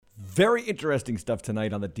Very interesting stuff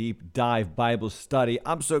tonight on the Deep Dive Bible Study.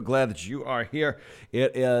 I'm so glad that you are here.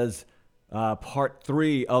 It is part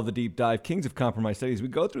 3 of the Deep Dive Kings of Compromise studies. We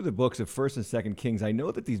go through the books of 1st and 2nd Kings. I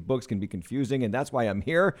know that these books can be confusing, and that's why I'm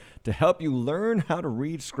here to help you learn how to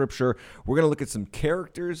read Scripture. We're going to look at some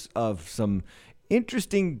characters of some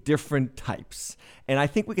interesting different types. And I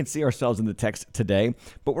think we can see ourselves in the text today,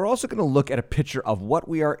 but we're also going to look at a picture of what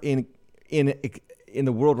we are in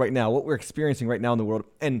the world right now, what we're experiencing right now in the world,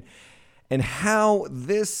 and how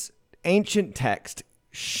this ancient text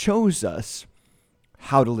shows us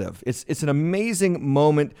how to live. It's an amazing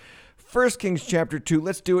moment. 1 Kings chapter 2.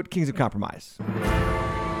 Let's do it. Kings of Compromise.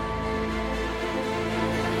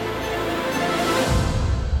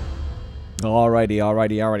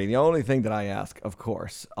 Alrighty. The only thing that I ask, of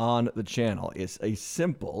course, on the channel is a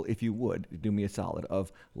simple, if you would, do me a solid,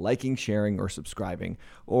 of liking, sharing, or subscribing,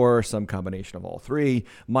 or some combination of all three.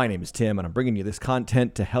 My name is Tim, and I'm bringing you this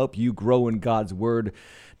content to help you grow in God's Word,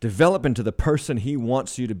 develop into the person He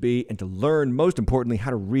wants you to be, and to learn, most importantly, how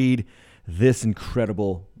to read this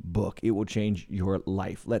incredible book. It will change your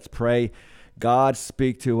life. Let's pray. God,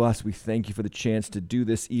 speak to us. We thank you for the chance to do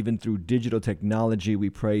this even through digital technology. We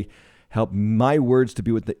pray, help my words to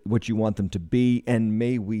be what you want them to be, and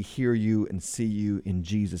may we hear you and see you in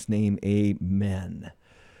Jesus' name. Amen.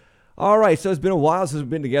 All right, so it's been a while since we've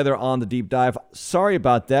been together on the Deep Dive. Sorry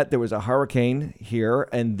about that. There was a hurricane here,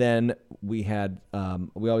 and then we had,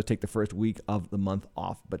 we always take the first week of the month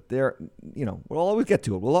off, but we'll always get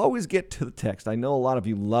to it. We'll always get to the text. I know a lot of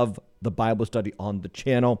you love the Bible study on the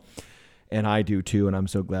channel, and I do too, and I'm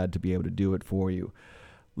so glad to be able to do it for you.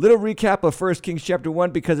 Little recap of 1 Kings chapter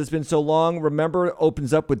 1 because it's been so long. Remember, it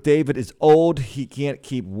opens up with David is old. He can't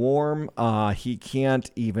keep warm. He can't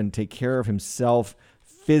even take care of himself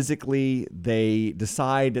physically. They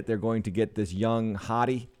decide that they're going to get this young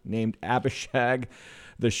hottie named Abishag,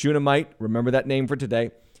 the Shunammite, remember that name for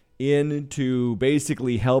today, in to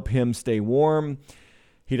basically help him stay warm.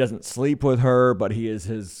 He doesn't sleep with her, but he is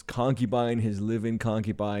his concubine, his live-in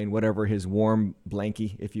concubine, whatever, his warm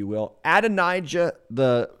blankie, if you will. Adonijah,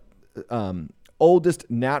 the oldest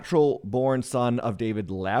natural-born son of David,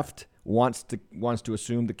 left, wants to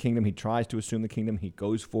assume the kingdom. He tries to assume the kingdom. He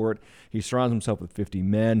goes for it. He surrounds himself with 50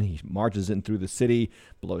 men. He marches in through the city,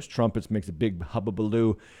 blows trumpets, makes a big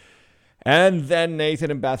hubbubaloo. And then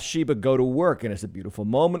Nathan and Bathsheba go to work, and it's a beautiful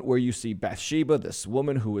moment where you see Bathsheba, this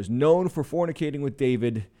woman who is known for fornicating with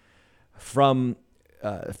David from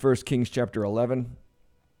 2 Kings chapter 11,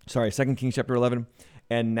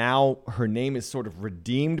 and now her name is sort of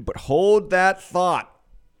redeemed, but hold that thought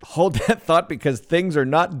because things are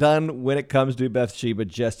not done when it comes to Bathsheba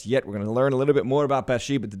just yet. We're going to learn a little bit more about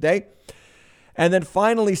Bathsheba today. And then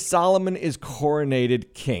finally, Solomon is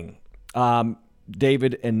coronated king.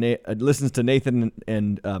 David listens to Nathan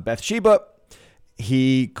and Bathsheba.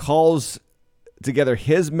 He calls together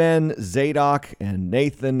his men, Zadok and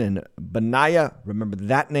Nathan and Benaiah. Remember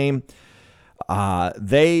that name.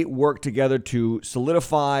 They work together to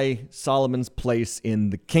solidify Solomon's place in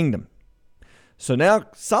the kingdom. So now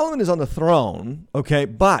Solomon is on the throne, okay,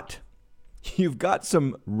 but you've got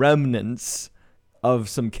some remnants of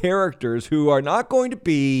some characters who are not going to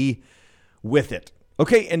be with it.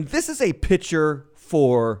 Okay, and this is a picture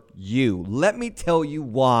for you. Let me tell you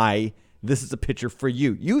why this is a picture for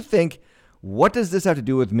you. You think, what does this have to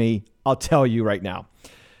do with me? I'll tell you right now.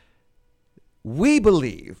 We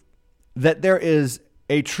believe that there is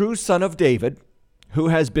a true son of David who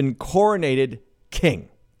has been coronated king.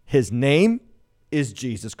 His name is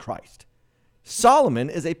Jesus Christ. Solomon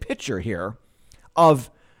is a picture here of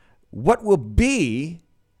what will be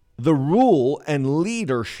the rule and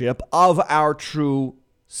leadership of our true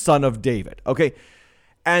son of David. Okay.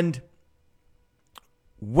 And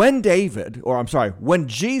when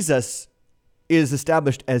Jesus is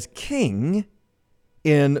established as king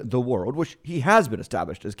in the world, which he has been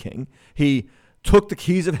established as king, he took the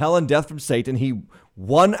keys of hell and death from Satan. He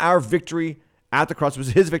won our victory at the cross. It was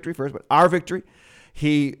his victory first, but our victory.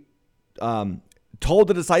 He told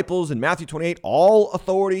the disciples in Matthew 28, all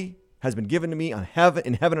authority has been given to me in heaven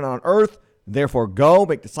and on earth. Therefore, go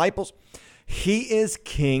make disciples. He is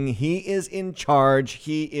king. He is in charge.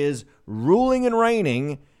 He is ruling and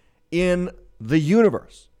reigning in the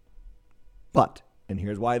universe. But, and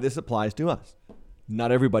here's why this applies to us,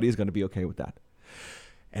 not everybody is going to be okay with that.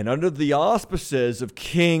 And under the auspices of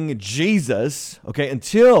King Jesus, okay,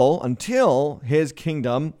 until his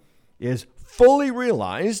kingdom is fully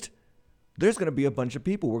realized, there's going to be a bunch of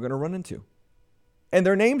people we're going to run into. And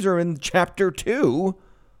their names are in chapter 2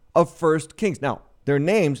 of 1 Kings. Now, their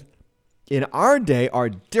names in our day are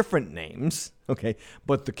different names, okay,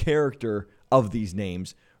 but the character of these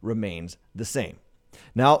names remains the same.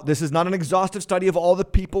 Now, this is not an exhaustive study of all the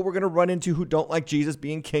people we're going to run into who don't like Jesus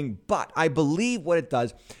being king, but I believe what it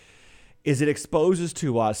does is it exposes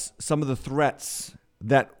to us some of the threats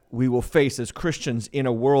that we will face as Christians in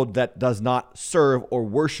a world that does not serve or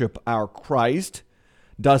worship our Christ,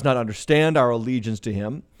 does not understand our allegiance to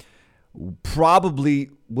him, probably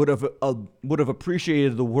would have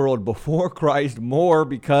appreciated the world before Christ more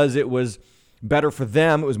because it was better for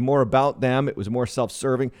them, it was more about them, it was more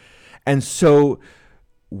self-serving. And so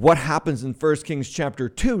what happens in 1 Kings chapter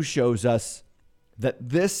 2 shows us that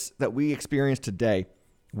this that we experience today,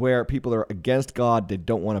 where people are against God, they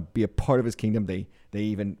don't want to be a part of his kingdom, they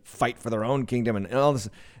even fight for their own kingdom and all this,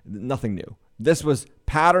 nothing new. This was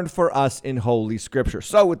patterned for us in Holy Scripture.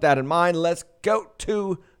 So with that in mind, let's go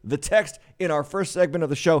to the text in our first segment of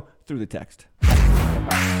the show, Through the Text.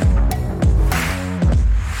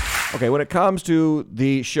 Okay, when it comes to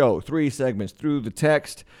the show, 3 segments, Through the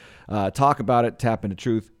Text, talk about it, tap into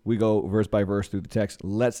truth. We go verse by verse through the text.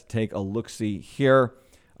 Let's take a look-see here.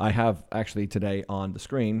 I have actually today on the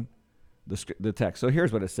screen the text. So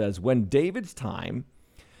here's what it says. When David's time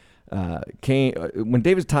to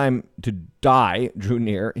die drew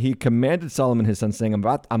near, he commanded Solomon his son, saying,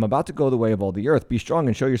 I'm about to go the way of all the earth. Be strong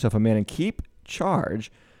and show yourself a man, and keep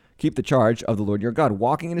the charge of the Lord your God,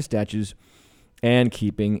 walking in his statutes and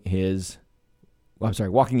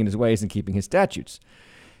walking in his ways and keeping his statutes,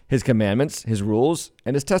 his commandments, his rules,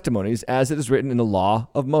 and his testimonies, as it is written in the law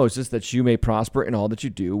of Moses, that you may prosper in all that you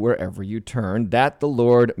do wherever you turn, that the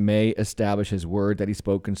Lord may establish his word that he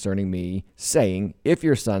spoke concerning me, saying, if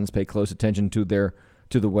your sons pay close attention to their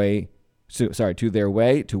way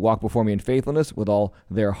to walk before me in faithfulness with all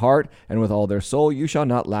their heart and with all their soul, you shall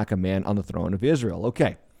not lack a man on the throne of Israel.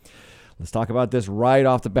 Okay, let's talk about this right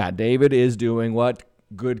off the bat. David is doing what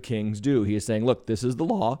good kings do. He is saying, look, this is the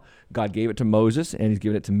law. God gave it to Moses, and he's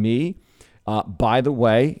given it to me. By the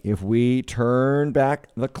way, if we turn back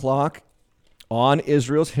the clock on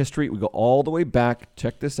Israel's history, we go all the way back.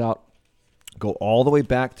 Check this out. Go all the way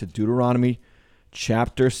back to Deuteronomy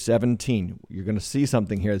chapter 17. You're going to see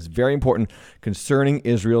something here that's very important concerning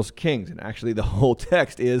Israel's kings. And actually, the whole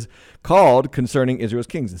text is called Concerning Israel's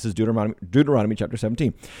Kings. This is Deuteronomy chapter 17.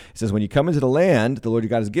 It says, when you come into the land the Lord your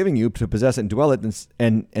God is giving you to possess it and dwell it,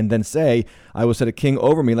 and then say, I will set a king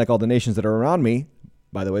over me like all the nations that are around me.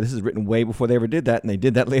 By the way, this is written way before they ever did that, and they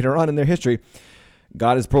did that later on in their history.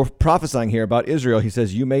 God is prophesying here about Israel. He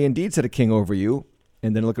says, you may indeed set a king over you.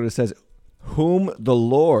 And then look what it says, whom the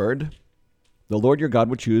Lord your God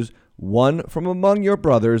will choose, one from among your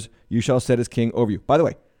brothers, you shall set as king over you. By the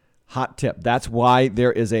way, hot tip. That's why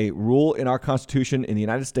there is a rule in our Constitution in the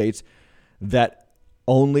United States that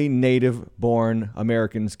only native-born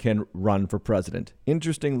Americans can run for president.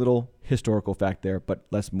 Interesting little historical fact there, but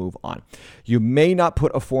let's move on. You may not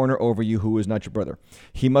put a foreigner over you who is not your brother.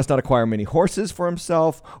 He must not acquire many horses for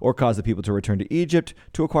himself or cause the people to return to Egypt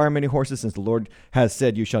to acquire many horses, since the Lord has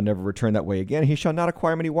said, you shall never return that way again. He shall not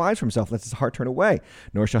acquire many wives for himself, lest his heart turn away,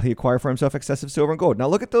 nor shall he acquire for himself excessive silver and gold. Now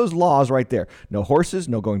look at those laws right there. No horses,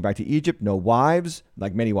 no going back to Egypt, no wives,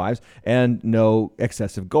 like many wives, and no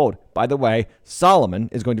excessive gold. By the way, Solomon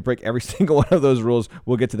is going to break every single one of those rules.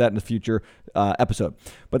 We'll get to that in a future episode.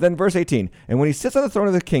 But then verse 18, and when he sits on the throne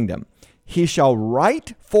of the kingdom, he shall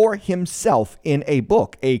write for himself in a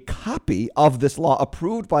book a copy of this law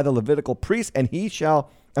approved by the Levitical priests, and it shall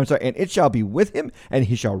be with him, and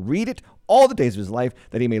he shall read it all the days of his life,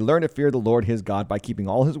 that he may learn to fear the Lord his God by keeping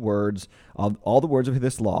all his words, all the words of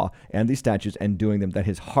this law and these statutes, and doing them, that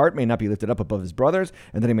his heart may not be lifted up above his brothers,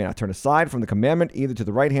 and that he may not turn aside from the commandment either to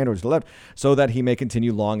the right hand or to the left, so that he may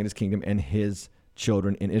continue long in his kingdom and his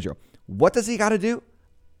children in Israel. What does he got to do?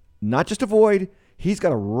 Not just avoid. He's got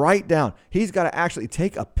to write down. He's got to actually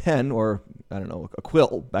take a pen or, a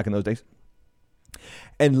quill back in those days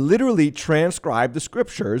and literally transcribe the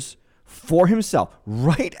scriptures for himself.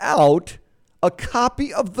 Write out a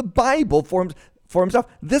copy of the Bible for himself.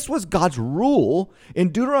 This was God's rule in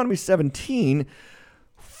Deuteronomy 17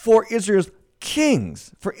 for Israel's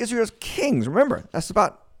kings. Remember, that's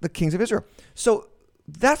about the kings of Israel. So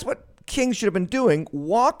that's what kings should have been doing,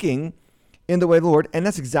 walking in the way of the Lord, and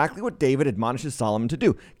that's exactly what David admonishes Solomon to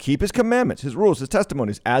do. Keep his commandments, his rules, his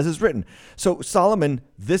testimonies, as is written. So Solomon,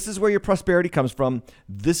 this is where your prosperity comes from.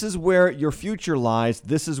 This is where your future lies.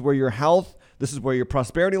 This is where your health, this is where your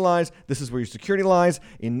prosperity lies. This is where your security lies.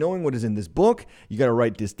 In knowing what is in this book, you got to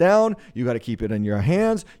write this down. You got to keep it in your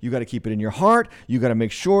hands. You got to keep it in your heart. You got to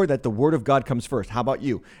make sure that the word of God comes first. How about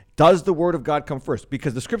you? Does the word of God come first?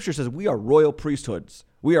 Because the scripture says we are royal priesthoods.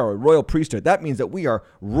 We are a royal priesthood. That means that we are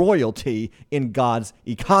royalty in God's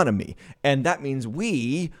economy. And that means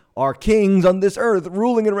we are kings on this earth,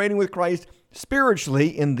 ruling and reigning with Christ spiritually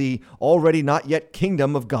in the already not yet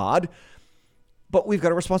kingdom of God. But we've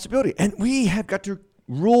got a responsibility, and we have got to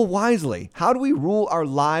rule wisely. How do we rule our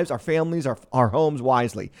lives, our families, our homes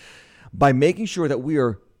wisely? By making sure that we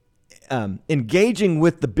are engaging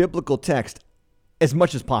with the biblical text as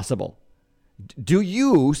much as possible. Do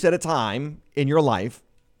you set a time in your life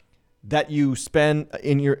that you spend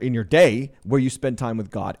in your day where you spend time with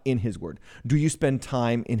God in His Word? Do you spend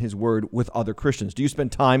time in His Word with other Christians? Do you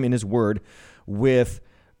spend time in His Word with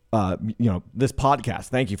this podcast?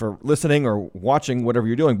 Thank you for listening or watching, whatever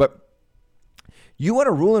you're doing. But you want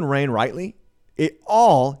to rule and reign rightly? It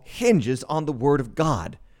all hinges on the Word of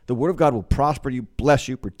God. The Word of God will prosper you, bless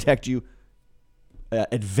you, protect you,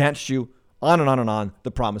 advance you, on and on and on the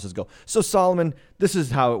promises go. So Solomon, this is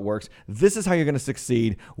how it works. This is how you're going to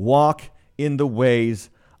succeed. Walk in the ways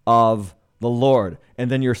of the Lord. And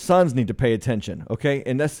then your sons need to pay attention, okay?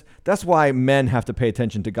 And that's why men have to pay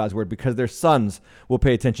attention to God's Word, because their sons will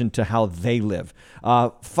pay attention to how they live.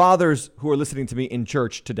 Fathers who are listening to me in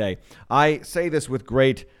church today, I say this with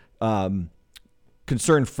great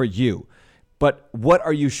concern for you. But what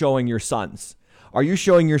are you showing your sons? Are you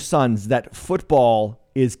showing your sons that football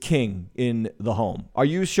is king in the home? Are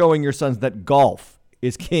you showing your sons that golf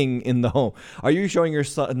is king in the home? Are you showing your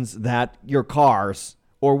sons that your cars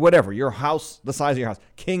or whatever, your house, the size of your house,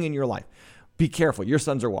 king in your life? Be careful. Your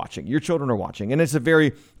sons are watching. Your children are watching. And it's a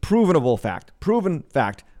very proven fact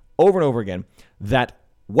over and over again that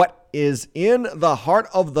what is in the heart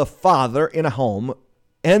of the father in a home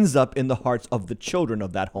ends up in the hearts of the children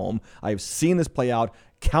of that home. I've seen this play out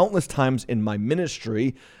countless times in my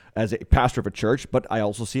ministry as a pastor of a church, but I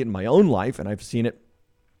also see it in my own life, and I've seen it.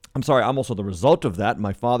 I'm also the result of that.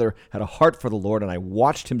 My father had a heart for the Lord, and I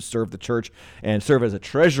watched him serve the church and serve as a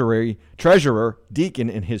treasurer, deacon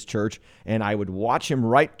in his church, and I would watch him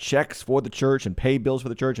write checks for the church and pay bills for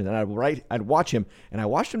the church, and then I'd watch him, and I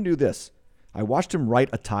watched him do this. I watched him write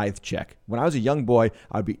a tithe check. When I was a young boy,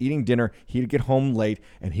 I'd be eating dinner. He'd get home late,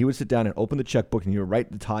 and he would sit down and open the checkbook, and he would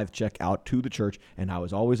write the tithe check out to the church, and I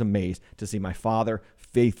was always amazed to see my father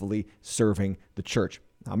faithfully serving the church.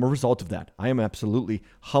 I'm a result of that. I am absolutely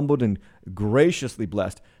humbled and graciously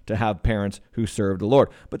blessed to have parents who serve the Lord.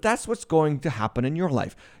 But that's what's going to happen in your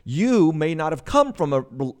life. You may not have come from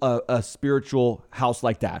a spiritual house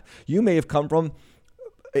like that. You may have come from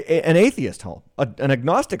an atheist home, an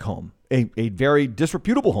agnostic home, a very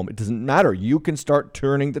disreputable home. It doesn't matter. You can start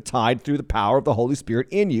turning the tide through the power of the Holy Spirit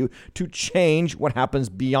in you to change what happens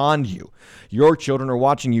beyond you. Your children are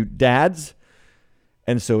watching you, dads,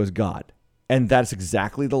 and so is God. And that's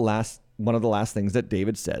exactly one of the last things that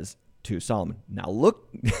David says to Solomon. Now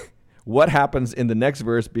look what happens in the next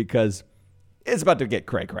verse, because it's about to get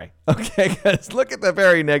cray-cray. Okay, guys, look at the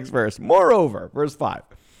very next verse. Moreover, verse 5,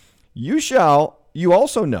 you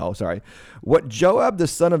also know, what Joab the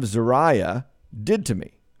son of Zeruiah did to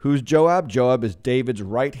me. Who's Joab? Joab is David's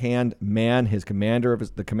right-hand man, the commander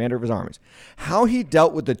of his armies. How he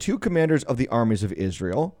dealt with the two commanders of the armies of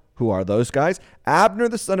Israel. Who are those guys? Abner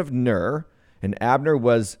the son of Ner, and Abner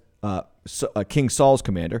was King Saul's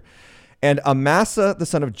commander, and Amasa the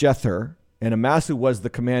son of Jether, and Amasa was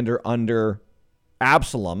the commander under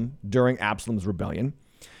Absalom during Absalom's rebellion.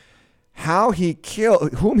 Whom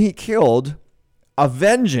he killed,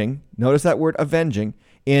 avenging, notice that word avenging,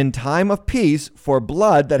 in time of peace for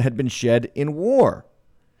blood that had been shed in war,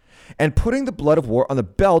 and putting the blood of war on the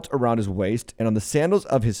belt around his waist and on the sandals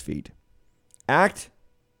of his feet. Act,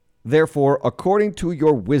 therefore, according to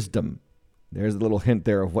your wisdom. There's a little hint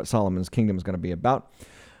there of what Solomon's kingdom is going to be about.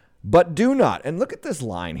 But do not, and look at this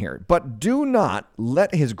line here, but do not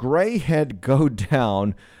let his gray head go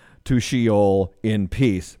down to Sheol in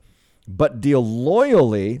peace, but deal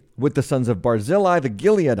loyally with the sons of Barzillai the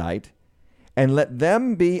Gileadite, and let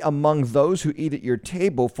them be among those who eat at your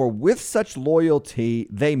table, for with such loyalty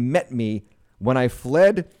they met me when I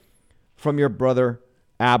fled from your brother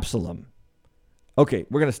Absalom. Okay,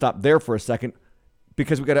 we're going to stop there for a second,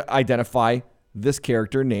 because we got to identify this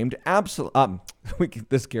character named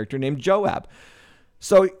this character named Joab.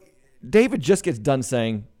 So David just gets done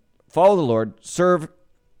saying, follow the Lord, serve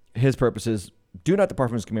his purposes, do not depart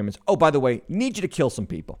from his commandments. Oh, by the way, need you to kill some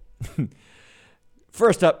people.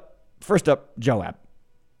 First up, Joab.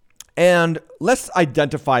 And let's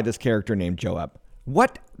identify this character named Joab.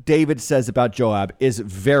 What David says about Joab is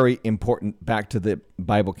very important. Back to the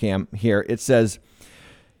Bible cam here. It says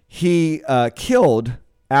he killed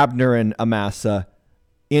Abner and Amasa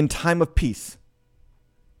in time of peace.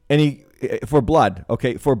 And for blood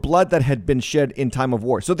that had been shed in time of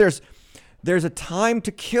war. So there's a time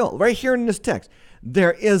to kill right here in this text.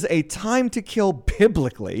 There is a time to kill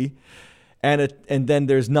biblically, and then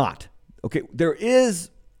there's not. Okay, there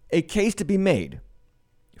is a case to be made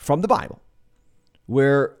from the Bible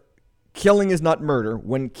where killing is not murder,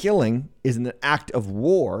 when killing is an act of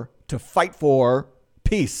war to fight for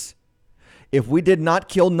peace. If we did not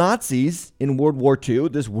kill Nazis in World War II,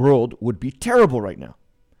 this world would be terrible right now.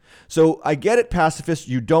 So I get it, pacifists.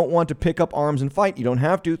 You don't want to pick up arms and fight. You don't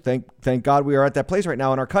have to. Thank God we are at that place right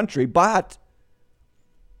now in our country. But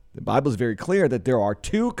the Bible is very clear that there are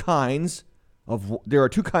two kinds of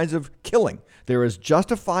killing. There is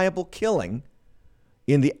justifiable killing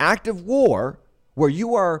in the act of war, where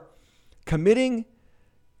you are committing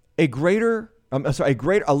a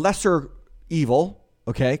lesser evil.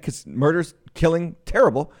 Okay, because murder's killing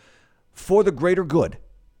terrible for the greater good.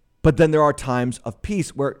 But then there are times of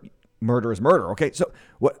peace where murder is murder. Okay, so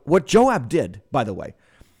what Joab did, by the way,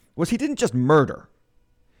 was he didn't just murder.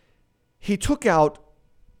 He took out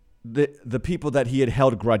the people that he had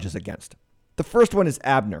held grudges against. The first one is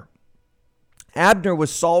Abner. Abner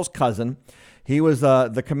was Saul's cousin. He was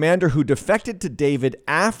the commander who defected to David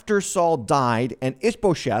after Saul died, and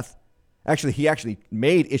Ishbosheth, he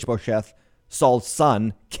made Ishbosheth, Saul's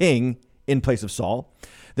son, king in place of Saul.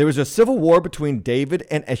 There was a civil war between David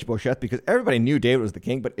and Ishbosheth because everybody knew David was the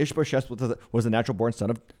king, but Ishbosheth was the natural-born son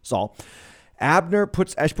of Saul. Abner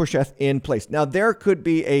puts Ishbosheth in place. Now, there could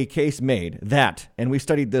be a case made that, and we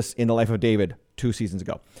studied this in the life of David 2 seasons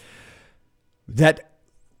ago, that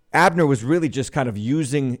Abner was really just kind of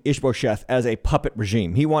using Ishbosheth as a puppet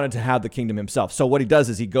regime. He wanted to have the kingdom himself. So what he does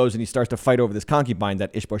is he goes and he starts to fight over this concubine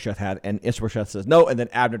that Ishbosheth had, and Ishbosheth says no, and then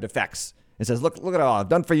Abner defects and says, look at all I've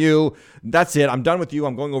done for you. That's it. I'm done with you.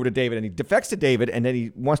 I'm going over to David. And he defects to David, and then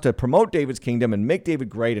he wants to promote David's kingdom and make David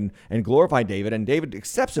great and glorify David. And David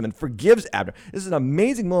accepts him and forgives Abner. This is an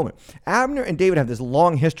amazing moment. Abner and David have this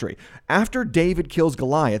long history. After David kills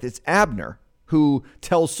Goliath, it's Abner who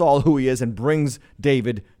tells Saul who he is and brings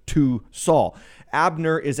David to Saul.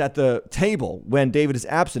 Abner is at the table when David is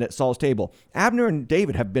absent at Saul's table. Abner and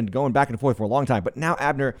David have been going back and forth for a long time, but now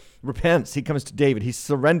Abner repents. He comes to David. He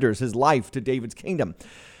surrenders his life to David's kingdom.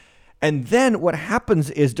 And then what happens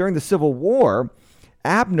is during the Civil War,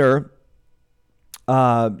 Joab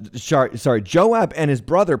and his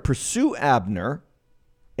brother pursue Abner,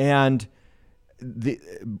 and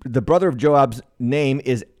the brother of Joab's name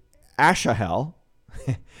is Asahel.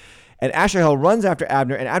 And Asahel runs after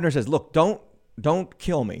Abner, and Abner says, look, don't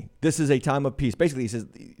kill me. This is a time of peace. Basically, he says,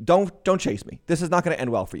 don't chase me. This is not going to end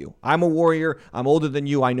well for you. I'm a warrior. I'm older than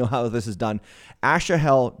you. I know how this is done.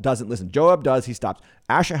 Asahel doesn't listen. Joab does. He stops.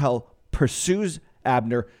 Asahel pursues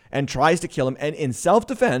Abner and tries to kill him. And in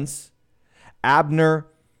self-defense, Abner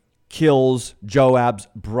kills Joab's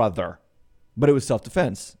brother. But it was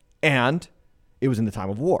self-defense. And it was in the time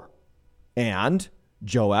of war. And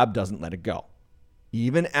Joab doesn't let it go.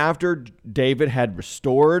 Even after David had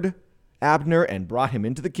restored Abner and brought him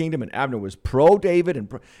into the kingdom, and Abner was pro-David.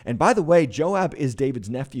 And by the way, Joab is David's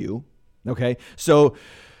nephew. Okay, so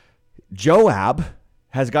Joab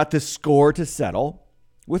has got this score to settle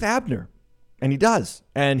with Abner. And he does.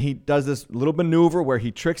 And he does this little maneuver where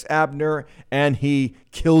he tricks Abner and he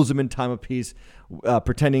kills him in time of peace,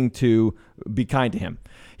 pretending to be kind to him.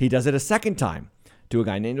 He does it a second time to a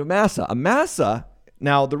guy named Amasa.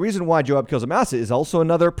 Now, the reason why Joab kills Amasa is also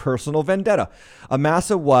another personal vendetta.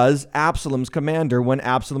 Amasa was Absalom's commander when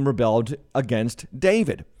Absalom rebelled against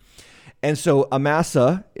David. And so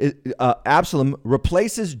Absalom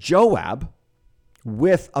replaces Joab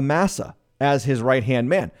with Amasa as his right-hand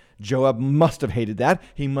man. Joab must have hated that.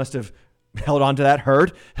 He must have held on to that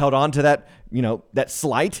hurt, held on to that, that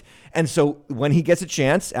slight. And so when he gets a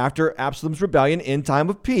chance after Absalom's rebellion in time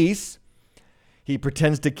of peace, he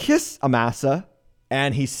pretends to kiss Amasa,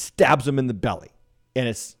 and he stabs him in the belly. And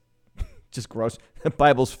it's just gross. The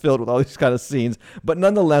Bible's filled with all these kind of scenes. But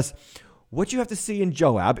nonetheless, what you have to see in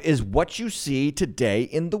Joab is what you see today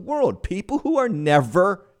in the world. People who are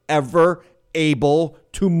never, ever able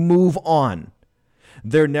to move on.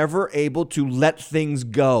 They're never able to let things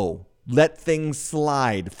go, let things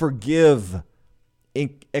slide, forgive,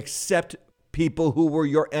 accept people who were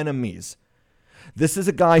your enemies. This is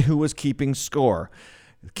a guy who was keeping score.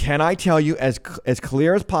 Can I tell you as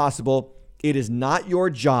clear as possible, it is not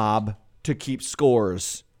your job to keep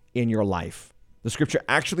scores in your life. The scripture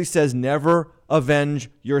actually says, never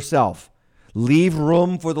avenge yourself. Leave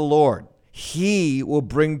room for the Lord. He will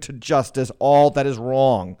bring to justice all that is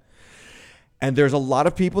wrong. And there's a lot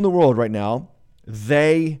of people in the world right now,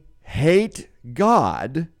 they hate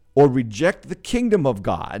God or reject the kingdom of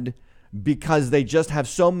God because they just have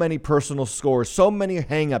so many personal scores, so many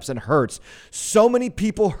hangups and hurts. So many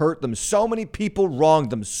people hurt them. So many people wronged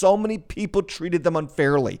them. So many people treated them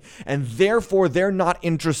unfairly. And therefore, they're not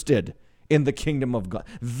interested in the kingdom of God.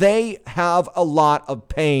 They have a lot of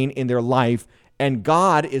pain in their life, and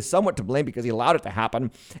God is somewhat to blame because he allowed it to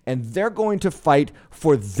happen. And they're going to fight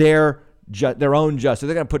for their own justice.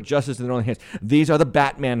 They're going to put justice in their own hands. These are the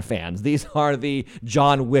Batman fans. These are the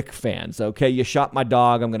John Wick fans. Okay, you shot my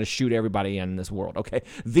dog, I'm going to shoot everybody in this world. Okay,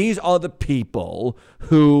 these are the people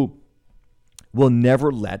who will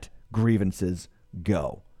never let grievances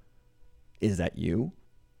go. Is that you?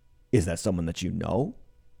 Is that someone that you know?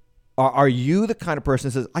 Are you the kind of person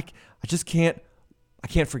that says, I just can't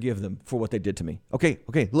forgive them for what they did to me? Okay,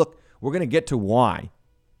 look, we're going to get to why.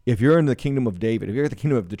 If you're in the kingdom of David, if you're in the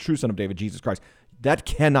kingdom of the true Son of David, Jesus Christ, that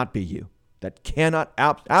cannot be you. That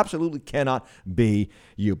absolutely cannot be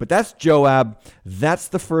you. But that's Joab. That's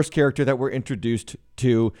the first character that we're introduced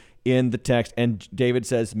to in the text. And David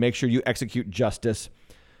says, make sure you execute justice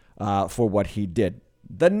for what he did.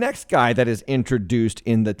 The next guy that is introduced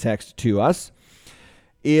in the text to us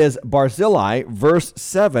is Barzillai, verse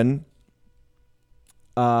 7.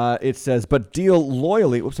 It says, but deal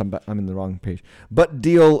loyally. Oops, I'm in the wrong page. But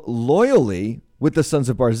deal loyally with the sons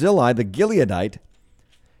of Barzillai, the Gileadite,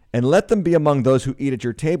 and let them be among those who eat at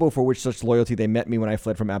your table, for which such loyalty they met me when I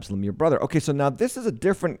fled from Absalom, your brother. Okay, so now this is a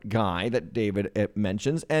different guy that David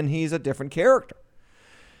mentions, and he's a different character.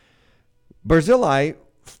 Barzillai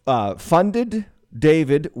funded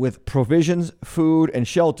David with provisions, food, and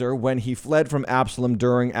shelter when he fled from Absalom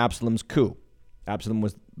during Absalom's coup. Absalom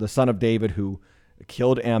was the son of David who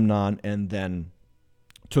killed Amnon and then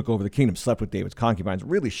took over the kingdom, slept with David's concubines,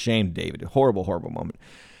 really shamed David. Horrible, horrible moment.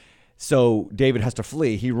 So David has to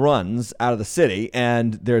flee. He runs out of the city,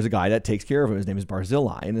 and there's a guy that takes care of him. His name is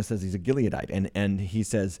Barzillai, and it says he's a Gileadite. And he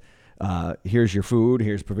says, here's your food,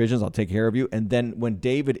 here's provisions, I'll take care of you. And then when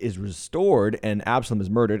David is restored and Absalom is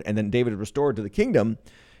murdered, and then David is restored to the kingdom,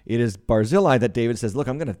 it is Barzillai that David says, look,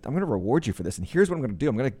 I'm going to reward you for this. And here's what I'm going to do.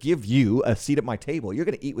 I'm going to give you a seat at my table. You're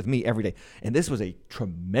going to eat with me every day. And this was a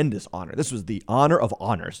tremendous honor. This was the honor of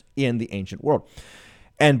honors in the ancient world.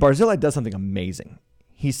 And Barzillai does something amazing.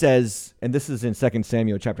 He says, and this is in 2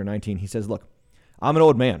 Samuel chapter 19, he says, look, I'm an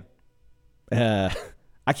old man.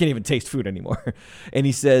 I can't even taste food anymore. And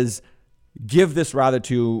he says, give this rather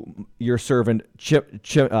to your servant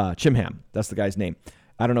Chimham. That's the guy's name.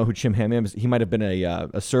 I don't know who Chimham is. He might have been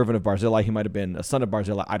a servant of Barzillai. He might have been a son of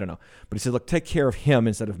Barzillai. I don't know. But he said, look, take care of him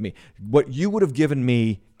instead of me. What you would have given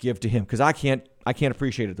me, give to him, because I can't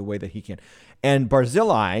appreciate it the way that he can. And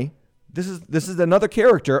Barzillai, this is another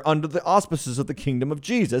character under the auspices of the kingdom of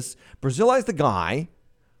Jesus. Barzillai is the guy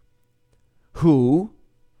who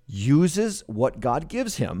uses what God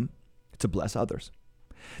gives him to bless others.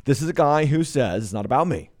 This is a guy who says, it's not about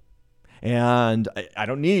me. And I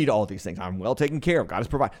don't need all these things. I'm well taken care of. God has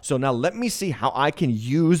provided. So now let me see how I can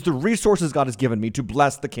use the resources God has given me to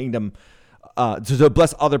bless the kingdom, to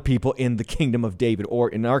bless other people in the kingdom of David, or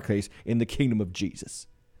in our case, in the kingdom of Jesus.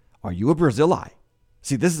 Are you a Barzillai?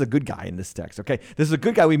 See, this is a good guy in this text, okay? This is a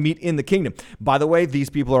good guy we meet in the kingdom. By the way,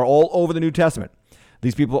 these people are all over the New Testament.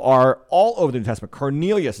 These people are all over the New Testament.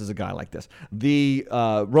 Cornelius is a guy like this. The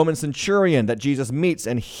Roman centurion that Jesus meets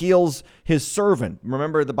and heals his servant.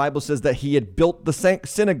 Remember, the Bible says that he had built the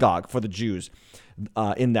synagogue for the Jews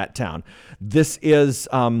in that town. This is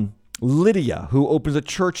Lydia, who opens a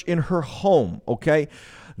church in her home, okay?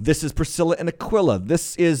 This is Priscilla and Aquila.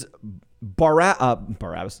 This is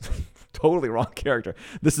Barabbas. Totally wrong character.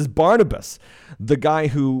 This is Barnabas, the guy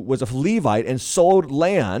who was a Levite and sold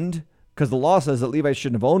land, because the law says that Levites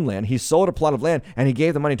shouldn't have owned land. He sold a plot of land, and he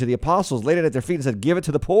gave the money to the apostles, laid it at their feet, and said, give it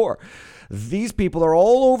to the poor. These people are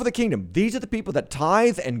all over the kingdom. These are the people that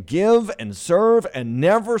tithe and give and serve and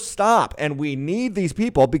never stop. And we need these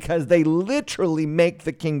people because they literally make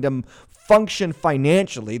the kingdom function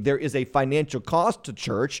financially. There is a financial cost to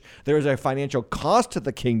church. There is a financial cost to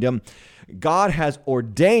the kingdom. God has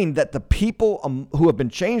ordained that the people who have been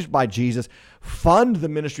changed by Jesus fund the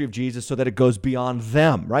ministry of Jesus so that it goes beyond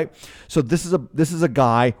them, right? So this is a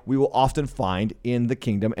guy we will often find in the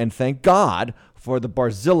kingdom, and thank God for the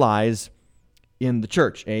Barzillais in the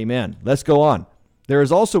church. Amen. Let's go on. There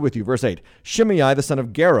is also with you, verse 8, Shimei, the son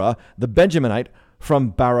of Gera, the Benjaminite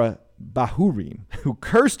from Bahurim, who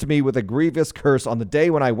cursed me with a grievous curse on the day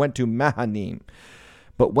when I went to Mahanaim.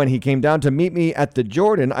 But when he came down to meet me at the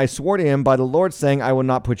Jordan, I swore to him by the Lord, saying, I will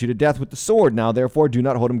not put you to death with the sword. Now, therefore, do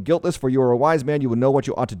not hold him guiltless, for you are a wise man. You will know what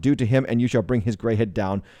you ought to do to him, and you shall bring his gray head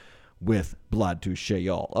down with blood to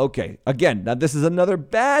Sheol. Okay, again, now this is another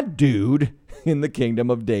bad dude in the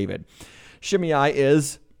kingdom of David. Shimei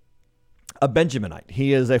is a Benjaminite.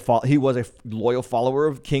 He was a loyal follower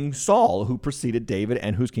of King Saul, who preceded David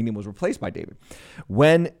and whose kingdom was replaced by David.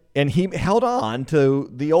 And he held on to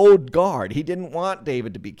the old guard. He didn't want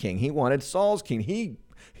David to be king. He wanted Saul's king.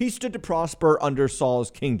 He stood to prosper under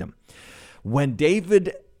Saul's kingdom. When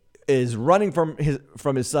David is running from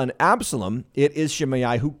his son Absalom, it is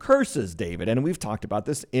Shimei who curses David. And we've talked about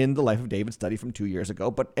this in the Life of David study from 2 years ago.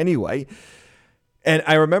 But anyway, and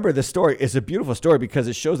I remember this story. It's a beautiful story because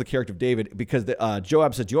it shows the character of David. Because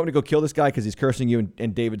Joab said, "Do you want me to go kill this guy because he's cursing you?"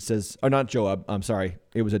 And David says, "Oh, not Joab. I'm sorry.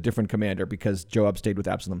 It was a different commander because Joab stayed with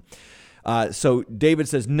Absalom." So David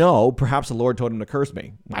says, "No, perhaps the Lord told him to curse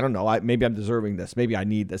me. I don't know. Maybe I'm deserving this. Maybe I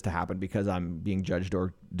need this to happen because I'm being judged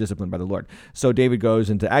or disciplined by the Lord." So David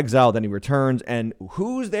goes into exile. Then he returns. And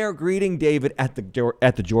who's there greeting David at the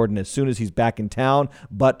Jordan as soon as he's back in town?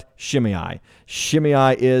 But Shimei.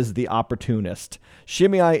 Shimei is the opportunist.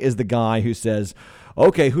 Shimei is the guy who says,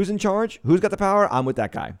 "Okay, who's in charge? Who's got the power? I'm with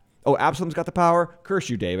that guy. Oh, Absalom's got the power? Curse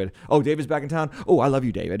you, David. Oh, David's back in town? Oh, I love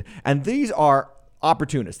you, David." And these are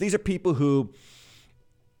opportunists. These are people who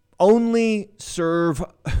only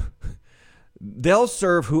they'll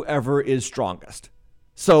serve whoever is strongest.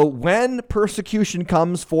 So when persecution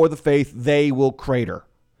comes for the faith, they will crater.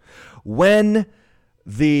 When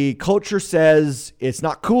the culture says it's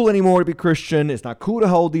not cool anymore to be Christian, it's not cool to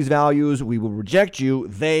hold these values, we will reject you,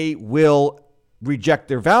 they will reject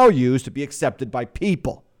their values to be accepted by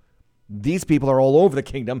people. These people are all over the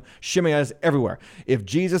kingdom. Shimei is everywhere. If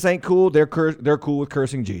Jesus ain't cool, they're cool with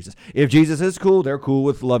cursing Jesus. If Jesus is cool, they're cool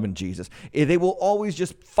with loving Jesus. They will always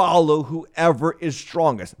just follow whoever is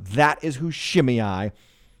strongest. That is who Shimei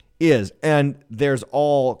is. And there's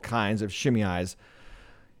all kinds of Shimeis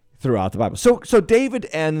throughout the Bible. So David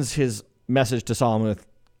ends his message to Solomon with,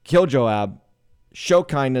 kill Joab, show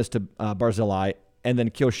kindness to Barzillai, and then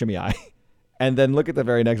kill Shimei. And then look at the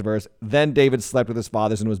very next verse. Then David slept with his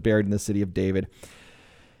fathers and was buried in the city of David.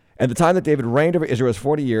 At the time that David reigned over Israel was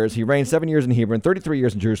 40 years. He reigned 7 years in Hebron, 33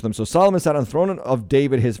 years in Jerusalem. So Solomon sat on the throne of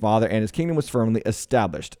David, his father, and his kingdom was firmly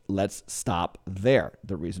established. Let's stop there.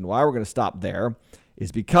 The reason why we're going to stop there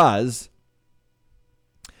is because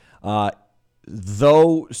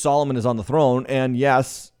though Solomon is on the throne, and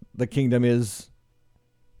yes, the kingdom is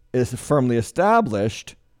firmly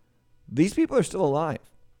established, these people are still alive.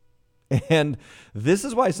 And this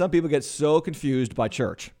is why some people get so confused by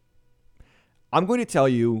church. I'm going to tell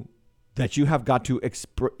you that you have got to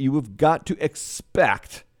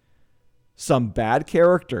expect some bad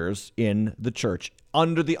characters in the church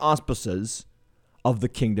under the auspices of the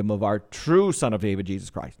kingdom of our true Son of David, Jesus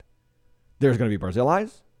Christ. There's going to be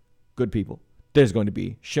Barzillais, good people. There's going to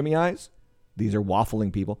be Shimeis. These are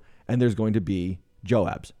waffling people. And there's going to be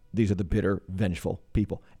Joabs. These are the bitter, vengeful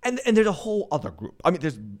people. And there's a whole other group. I mean,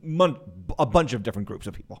 there's a bunch of different groups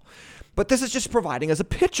of people. But this is just providing us a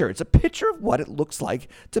picture. It's a picture of what it looks like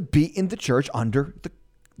to be in the church under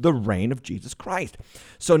the reign of Jesus Christ.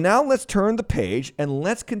 So now let's turn the page and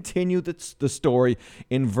let's continue the story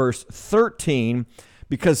in verse 13,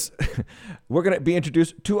 because we're going to be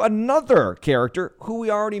introduced to another character who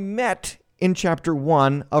we already met in chapter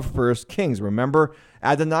 1 of 1 Kings. Remember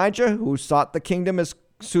Adonijah, who sought the kingdom as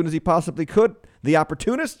soon as he possibly could, the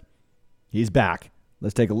opportunist? He's back.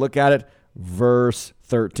 Let's take a look at it. Verse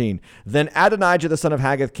 13. Then Adonijah, the son of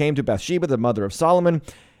Haggith, came to Bathsheba, the mother of Solomon,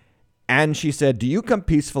 and she said, "Do you come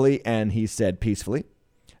peacefully?" And he said, "Peacefully."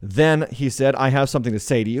 Then he said, "I have something to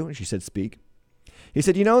say to you." And she said, "Speak." He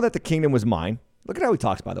said, "You know that the kingdom was mine." Look at how he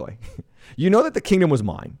talks, by the way. "You know that the kingdom was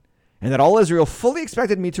mine, and that all Israel fully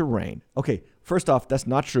expected me to reign." Okay, first off, that's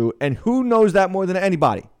not true. And who knows that more than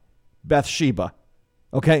anybody? Bathsheba.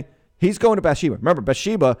 Okay, he's going to Bathsheba. Remember,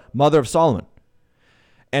 Bathsheba, mother of Solomon.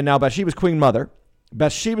 And now Bathsheba's queen mother.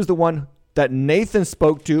 Bathsheba's the one that Nathan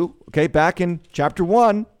spoke to, okay, back in chapter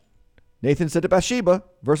 1. Nathan said to Bathsheba,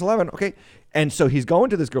 verse 11, okay. And so he's going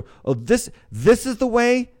to this girl. Oh, this is the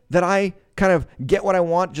way that I kind of get what I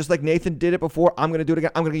want, just like Nathan did it before. I'm going to do it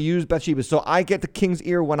again. I'm going to use Bathsheba. So I get the king's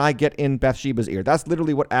ear when I get in Bathsheba's ear. That's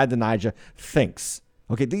literally what Adonijah thinks.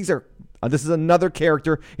 Okay, this is another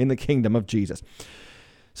character in the kingdom of Jesus.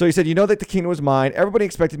 So he said, "You know that the kingdom was mine. Everybody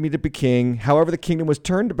expected me to be king. However, the kingdom was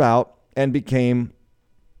turned about and become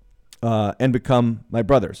my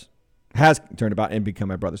brothers. Has turned about and become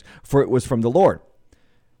my brothers. For it was from the Lord.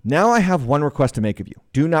 Now I have one request to make of you.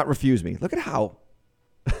 Do not refuse me." Look at how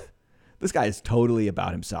this guy is totally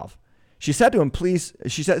about himself. She said to him, "Please."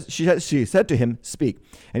 She said to him, "Speak."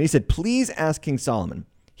 And he said, "Please ask King Solomon.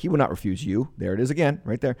 He will not refuse you." There it is again,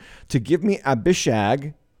 right there. "To give me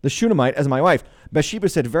Abishag, the Shunammite, as my wife." Bathsheba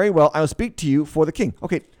said, "Very well, I will speak to you for the king."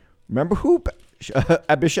 Okay, remember who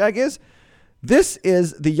Abishag is? This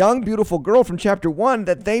is the young, beautiful girl from chapter 1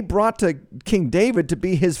 that they brought to King David to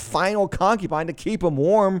be his final concubine, to keep him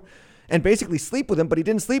warm and basically sleep with him, but he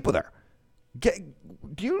didn't sleep with her. Do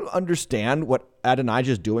you understand what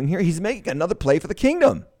Adonijah is doing here? He's making another play for the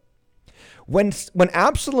kingdom. When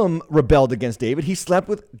Absalom rebelled against David, he slept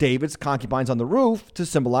with David's concubines on the roof to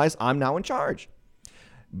symbolize, I'm now in charge.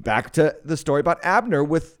 Back to the story about Abner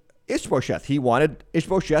with Ishbosheth. He wanted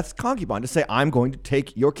Ishbosheth's concubine to say, I'm going to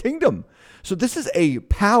take your kingdom. So this is a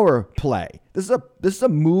power play. This is a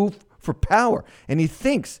move for power. And he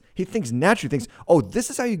naturally thinks, oh, this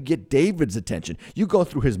is how you get David's attention. You go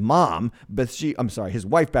through his mom, his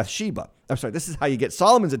wife Bathsheba. This is how you get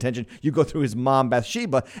Solomon's attention. You go through his mom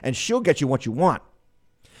Bathsheba, and she'll get you what you want.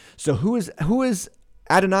 So who is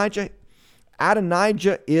Adonijah?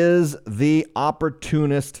 Adonijah is the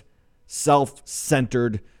opportunist,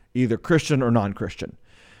 self-centered, either Christian or non-Christian.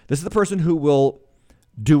 This is the person who will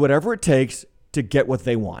do whatever it takes to get what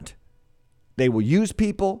they want. They will use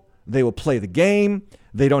people. They will play the game.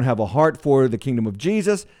 They don't have a heart for the kingdom of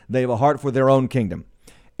Jesus. They have a heart for their own kingdom.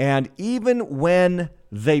 And even when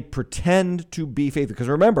they pretend to be faithful, because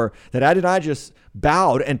remember that Adonijah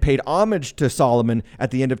bowed and paid homage to Solomon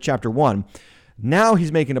at the end of chapter 1. Now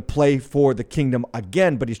he's making a play for the kingdom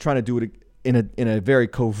again, but he's trying to do it in a very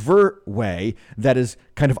covert way that is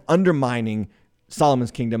kind of undermining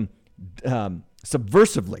Solomon's kingdom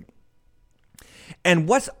subversively. And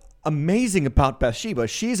what's amazing about Bathsheba,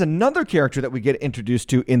 she's another character that we get introduced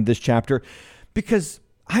to in this chapter, because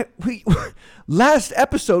last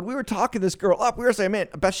episode we were talking this girl up. We were saying, man,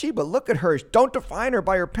 Bathsheba, look at her. Don't define her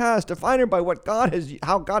by her past. Define her by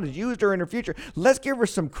how God has used her in her future. Let's give her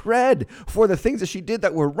some cred for the things that she did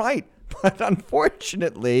that were right. But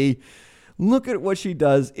unfortunately, look at what she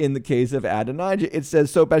does in the case of Adonijah. It says,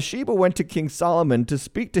 so Bathsheba went to King Solomon to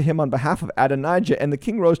speak to him on behalf of Adonijah, and the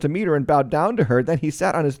king rose to meet her and bowed down to her. Then he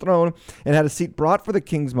sat on his throne and had a seat brought for the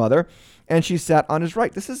king's mother, and she sat on his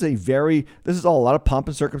right. This is all a lot of pomp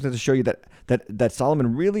and circumstance to show you that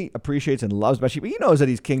Solomon really appreciates and loves Bathsheba. He knows that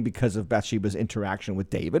he's king because of Bathsheba's interaction with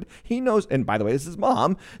David. He knows, and by the way, this is his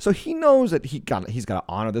mom, so he knows that he's got to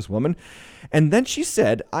honor this woman. And then she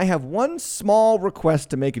said, I have one small request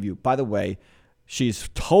to make of you. By the way, she's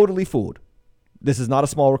totally fooled. This is not a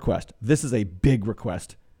small request. This is a big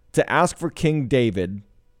request. To ask for King David's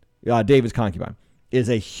concubine, is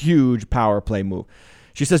a huge power play move.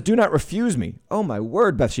 She says, do not refuse me. Oh, my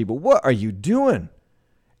word, Bathsheba, what are you doing?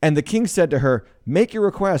 And the king said to her, make your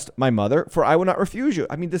request, my mother, for I will not refuse you.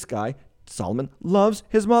 I mean, this guy, Solomon, loves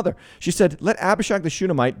his mother. She said, let Abishag the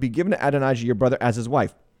Shunammite be given to Adonijah, your brother, as his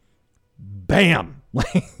wife. Bam!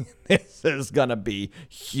 This is going to be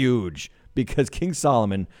huge, because King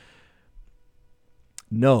Solomon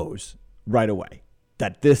knows right away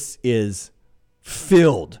that this is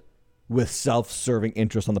filled with self-serving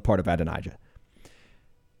interest on the part of Adonijah.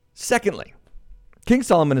 Secondly, King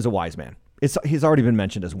Solomon is a wise man. He's already been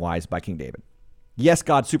mentioned as wise by King David. Yes,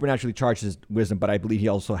 God supernaturally charged his wisdom, but I believe he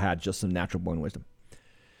also had just some natural-born wisdom.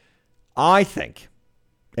 I think,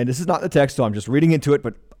 and this is not the text, so I'm just reading into it,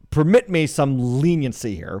 but permit me some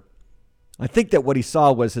leniency here. I think that what he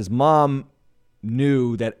saw was his mom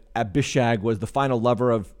knew that Abishag was the final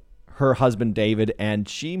lover of her husband David, and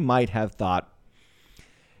she might have thought,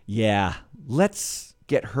 yeah, let's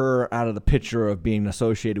get her out of the picture of being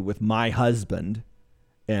associated with my husband,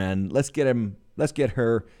 and let's get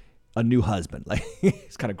her a new husband. Like,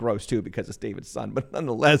 it's kind of gross too because it's David's son, but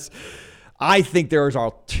nonetheless, I think there's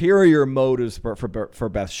ulterior motives for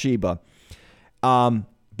Bathsheba.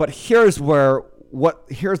 But here's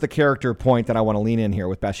the character point that I want to lean in here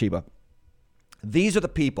with Bathsheba. These are the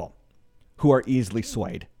people who are easily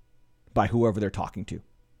swayed by whoever they're talking to.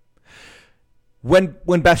 When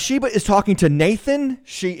Bathsheba is talking to Nathan,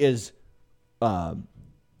 she is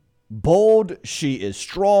bold, she is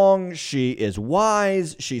strong, she is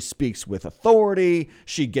wise, she speaks with authority,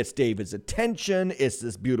 she gets David's attention, it's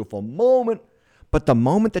this beautiful moment. But the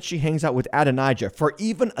moment that she hangs out with Adonijah for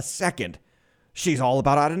even a second, she's all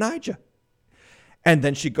about Adonijah. And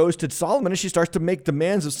then she goes to Solomon and she starts to make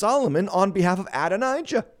demands of Solomon on behalf of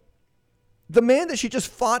Adonijah. The man that she just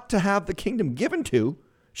fought to have the kingdom given to,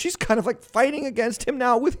 she's kind of like fighting against him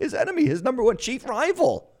now with his enemy, his number one chief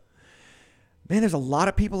rival. Man, there's a lot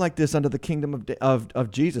of people like this under the kingdom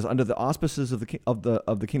of Jesus, under the auspices of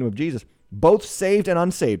the kingdom of Jesus, both saved and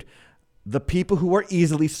unsaved. The people who are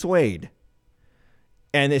easily swayed.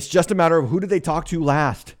 And it's just a matter of who did they talk to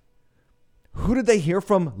last? Who did they hear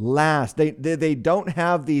from last? They don't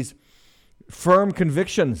have these firm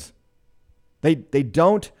convictions. They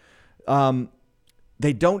don't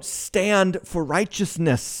stand for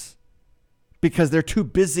righteousness. because they're too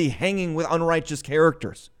busy hanging with unrighteous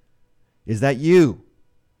characters. Is that you?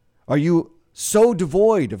 Are you so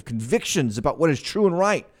devoid of convictions about what is true and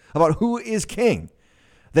right, about who is king,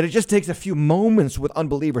 that it just takes a few moments with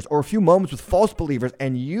unbelievers or a few moments with false believers,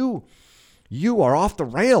 and you are off the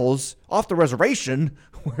rails, off the reservation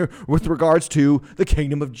with regards to the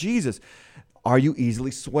kingdom of Jesus? Are you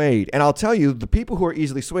easily swayed? And I'll tell you, the people who are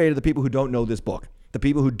easily swayed are the people who don't know this book. The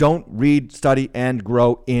people who don't read, study, and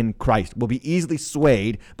grow in Christ will be easily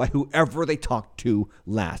swayed by whoever they talk to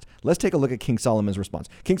last. Let's take a look at King Solomon's response.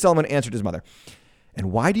 King Solomon answered his mother,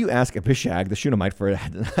 "And why do you ask Abishag the Shunammite for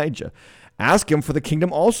Adonijah? Ask him for the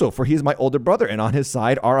kingdom also, for he is my older brother, and on his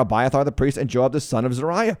side are Abiathar the priest and Joab the son of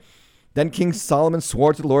Zeruiah." Then King Solomon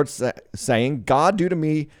swore to the Lord, saying, God do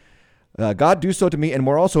so to me, and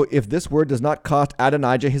more also, if this word does not cost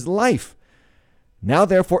Adonijah his life. Now,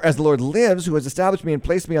 therefore, as the Lord lives, who has established me and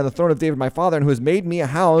placed me on the throne of David my father, and who has made me a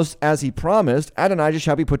house as he promised, Adonijah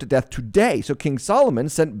shall be put to death today. So King Solomon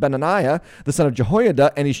sent Benaiah, the son of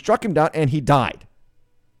Jehoiada, and he struck him down, and he died.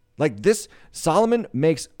 Like this, Solomon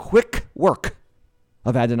makes quick work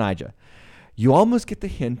of Adonijah. You almost get the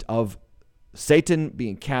hint of Satan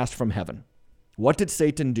being cast from heaven. What did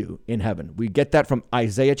Satan do in heaven? We get that from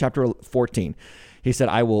Isaiah chapter 14. He said,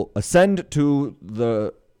 I will ascend to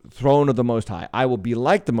the throne of the Most High. I will be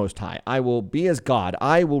like the Most High. I will be as God.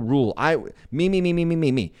 I will rule.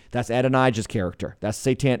 Me. That's Adonijah's character. That's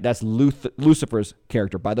Satan. That's Lucifer's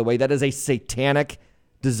character. By the way, that is a satanic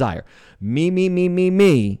desire.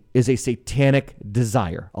 Me is a satanic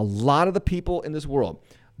desire. A lot of the people in this world,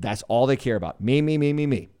 that's all they care about.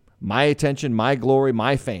 Me. My attention, my glory,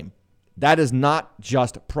 my fame. That is not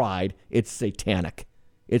just pride. It's satanic.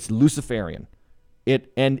 It's Luciferian.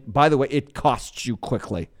 And by the way, it costs you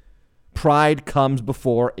quickly. Pride comes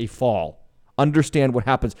before a fall. Understand what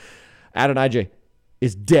happens. Adonijah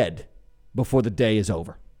is dead before the day is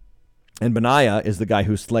over. And Benaiah is the guy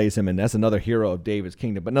who slays him, and that's another hero of David's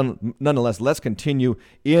kingdom. But nonetheless, let's continue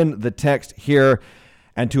in the text here.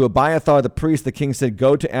 And to Abiathar the priest, the king said,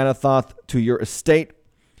 go to Anathoth to your estate,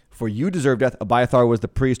 for you deserve death. Abiathar was the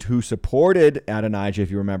priest who supported Adonijah,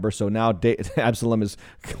 if you remember. So now Absalom is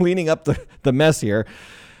cleaning up the mess here.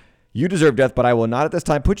 You deserve death, but I will not at this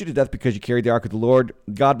time put you to death because you carried the ark of the Lord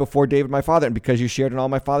God before David my father, and because you shared in all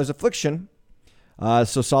my father's affliction.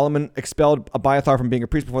 So Solomon expelled Abiathar from being a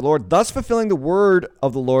priest before the Lord, thus fulfilling the word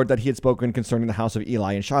of the Lord that he had spoken concerning the house of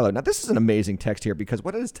Eli and Shiloh. Now, this is an amazing text here, because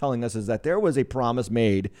what it is telling us is that there was a promise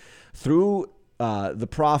made through the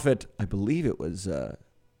prophet, I believe it was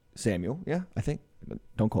Samuel, I think,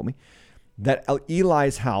 don't quote me, that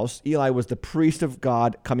Eli's house, Eli was the priest of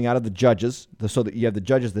God coming out of the Judges, so that you have the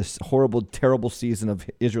Judges, this horrible, terrible season of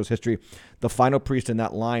Israel's history. The final priest in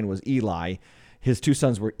that line was Eli. His two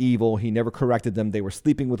sons were evil. He never corrected them. They were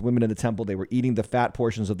sleeping with women in the temple. They were eating the fat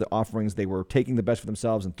portions of the offerings. They were taking the best for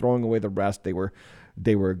themselves and throwing away the rest. They were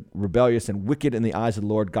rebellious and wicked in the eyes of the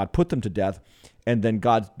Lord. God put them to death. And then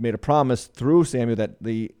God made a promise through Samuel that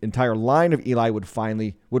the entire line of Eli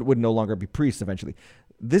would no longer be priests eventually.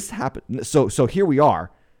 This happened. So here we are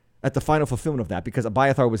at the final fulfillment of that, because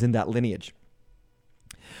Abiathar was in that lineage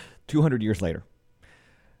 200 years later.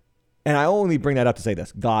 And I only bring that up to say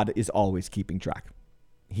this. God is always keeping track.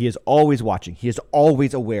 He is always watching. He is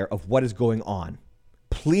always aware of what is going on.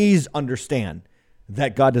 Please understand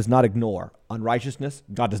that God does not ignore unrighteousness.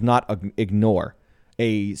 God does not ignore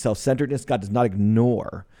a self-centeredness. God does not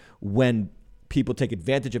ignore when people take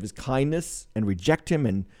advantage of his kindness and reject him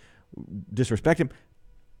and disrespect him.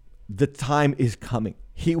 The time is coming.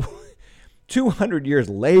 200 years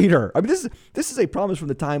later. I mean, this is a promise from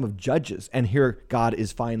the time of Judges, and here God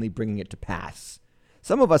is finally bringing it to pass.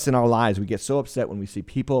 Some of us in our lives, we get so upset when we see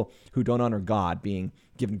people who don't honor God being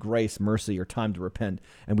given grace, mercy, or time to repent,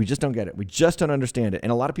 and we just don't get it. We just don't understand it.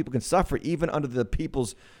 And a lot of people can suffer even under the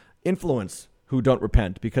people's influence who don't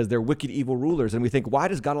repent because they're wicked, evil rulers, and we think, why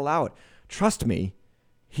does God allow it? Trust me,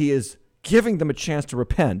 he is giving them a chance to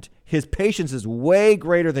repent. His patience is way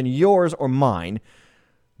greater than yours or mine.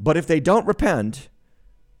 But if they don't repent,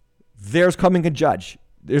 there's coming a judgment.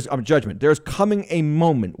 There's coming a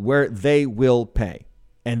moment where they will pay.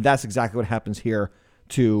 And that's exactly what happens here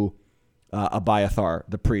to Abiathar,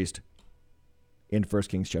 the priest, in 1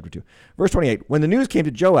 Kings chapter 2. Verse 28, when the news came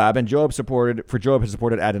to Joab, and Joab had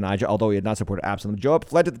supported Adonijah, although he had not supported Absalom, Joab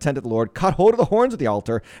fled to the tent of the Lord, caught hold of the horns of the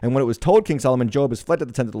altar, and when it was told King Solomon, Joab has fled to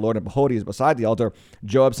the tent of the Lord, and behold, he is beside the altar,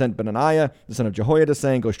 Joab sent Benaiah, the son of Jehoiada,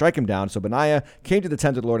 saying, go strike him down. So Benaiah came to the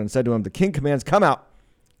tent of the Lord and said to him, the king commands, come out.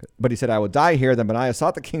 But he said, I will die here. Then Benaiah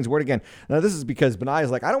sought the king's word again. Now this is because Benaiah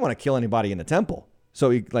is like, I don't want to kill anybody in the temple. So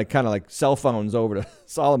he kind of cell phones over to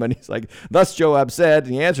Solomon. He's like, thus Joab said,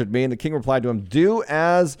 and he answered me. And the king replied to him, do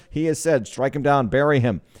as he has said, strike him down, bury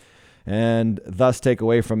him, and thus take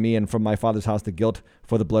away from me and from my father's house the guilt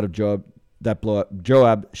for the blood of Joab that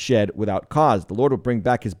Joab shed without cause. The Lord will bring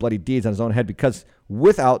back his bloody deeds on his own head, because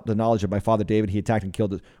without the knowledge of my father David, he attacked and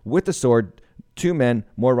killed with the sword 2 men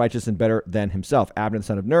more righteous and better than himself, Abner the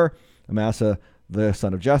son of Ner, Amasa the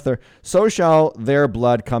son of Jether. So shall their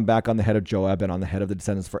blood come back on the head of Joab and on the head of the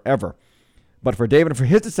descendants forever. But for David and for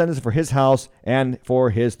his descendants and for his house and for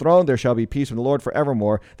his throne, there shall be peace from the Lord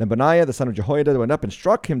forevermore. Then Benaiah the son of Jehoiada went up and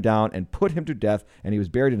struck him down and put him to death, and he was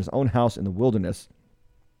buried in his own house in the wilderness.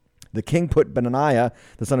 The king put Benaiah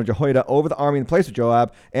the son of Jehoiada over the army in place of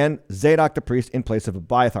Joab, and Zadok the priest in place of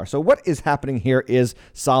Abiathar. So what is happening here is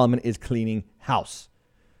Solomon is cleaning house.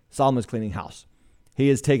 Solomon is cleaning house. He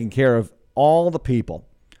is taking care of all the people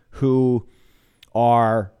who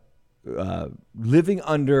are living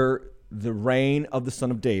under the reign of the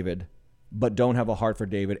son of David, but don't have a heart for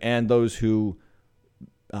David, and those who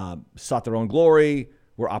sought their own glory,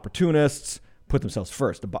 were opportunists, put themselves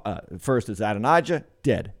first. First is Adonijah,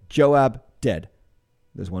 dead. Joab, dead.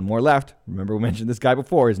 There's one more left. Remember, we mentioned this guy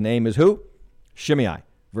before. His name is who? Shimei.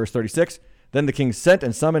 Verse 36, then the king sent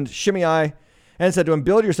and summoned Shimei and said to him,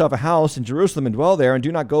 build yourself a house in Jerusalem and dwell there, and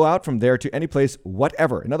do not go out from there to any place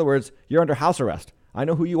whatever. In other words, you're under house arrest. I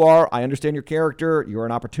know who you are. I understand your character. You're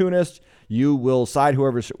an opportunist. You will side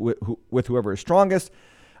with whoever is strongest.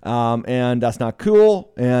 And that's not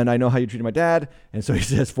cool. And I know how you treated my dad. And so he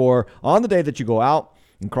says, for on the day that you go out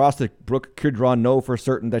and cross the brook Kidron, know for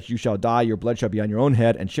certain that you shall die. Your blood shall be on your own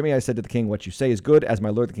head. And Shimei said to the king, what you say is good, as my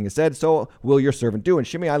lord the king has said, so will your servant do. And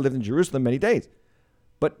Shimei lived in Jerusalem many days.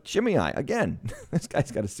 But Shimei, again, this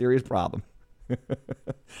guy's got a serious problem.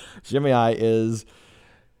 Shimei is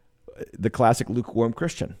the classic lukewarm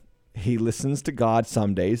Christian. He listens to God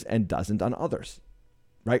some days and doesn't on others,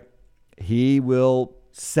 right? He will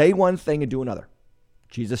say one thing and do another.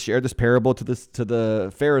 Jesus shared this parable to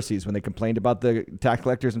the Pharisees when they complained about the tax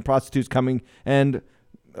collectors and prostitutes coming and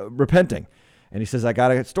repenting. And he says, I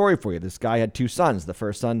got a story for you. This guy had 2 sons. The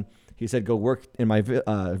first son, he said, go work in my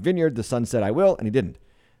vineyard. The son said, I will, and he didn't.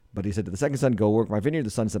 But he said to the second son, go work my vineyard. The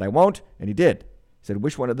son said, I won't, and he did. He said,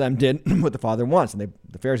 which one of them did what the father wants? And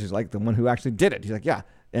the Pharisees like, the one who actually did it. He's like, yeah.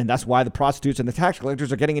 And that's why the prostitutes and the tax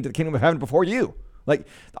collectors are getting into the kingdom of heaven before you. Like,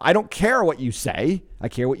 I don't care what you say. I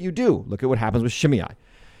care what you do. Look at what happens with Shimei.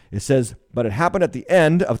 It says, but it happened at the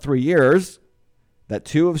end of 3 years that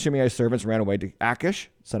 2 of Shimei's servants ran away to Achish,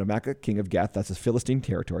 son of Maacah, king of Gath. That's his Philistine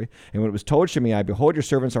territory. And when it was told Shimei, behold, your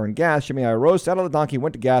servants are in Gath, Shimei arose, saddled a donkey,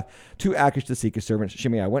 went to Gath to Achish to seek his servants.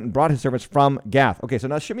 Shimei went and brought his servants from Gath. Okay, so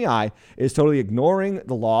now Shimei is totally ignoring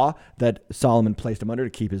the law that Solomon placed him under to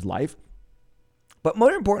keep his life. But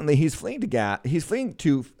more importantly, he's fleeing to Gath. He's fleeing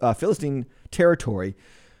to Philistine territory.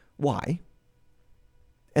 Why?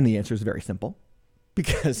 And the answer is very simple.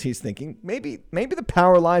 Because he's thinking maybe the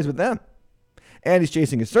power lies with them. And he's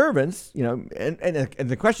chasing his servants, and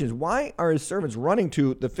the question is, why are his servants running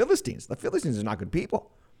to the Philistines? The Philistines are not good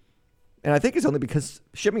people. And I think it's only because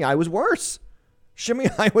Shimei was worse.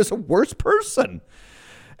 Shimei was a worse person.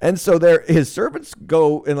 And so his servants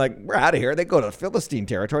go and we're out of here. They go to Philistine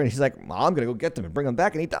territory. And he's like, well, I'm going to go get them and bring them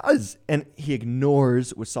back. And he does. And he ignores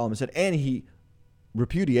what Solomon said. And he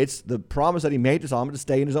repudiates the promise that he made to Solomon to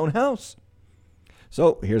stay in his own house.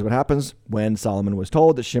 So here's what happens when Solomon was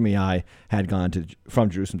told that Shimei had gone from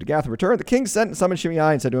Jerusalem to Gath and returned. The king sent and summoned Shimei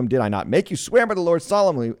and said to him, did I not make you swear by the Lord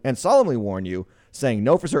solemnly warn you, saying,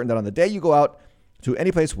 know for certain that on the day you go out to any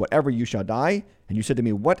place, whatever you shall die? And you said to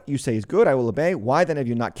me, what you say is good, I will obey. Why then have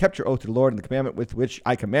you not kept your oath to the Lord and the commandment with which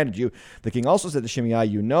I commanded you? The king also said to Shimei,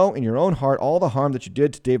 you know in your own heart all the harm that you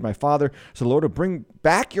did to David my father. So the Lord will bring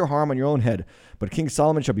back your harm on your own head. But King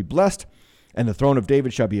Solomon shall be blessed, and the throne of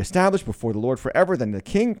David shall be established before the Lord forever. Then the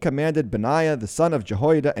king commanded Benaiah, the son of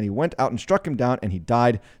Jehoiada, and he went out and struck him down, and he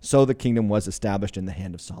died. So the kingdom was established in the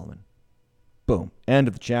hand of Solomon. Boom. End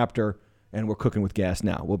of the chapter, and we're cooking with gas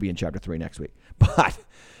now. We'll be in chapter 3 next week. But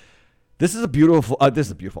this is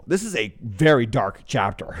this is a very dark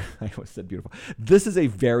chapter. I always said beautiful. This is a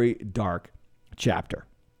very dark chapter.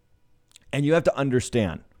 And you have to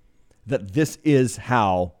understand that this is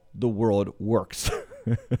how the world works.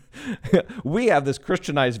 We have this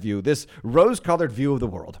Christianized view, this rose-colored view of the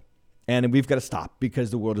world, and we've got to stop because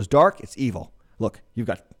the world is dark, it's evil. Look, you've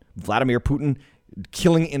got Vladimir Putin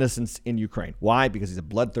killing innocents in Ukraine. Why? Because he's a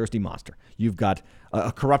bloodthirsty monster. You've got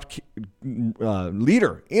a corrupt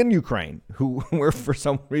leader in Ukraine who we're for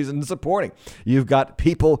some reason supporting. You've got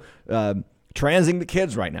people transing the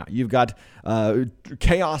kids right now. You've got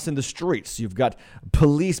chaos in the streets. You've got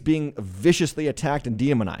police being viciously attacked and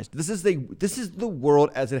demonized. This is the world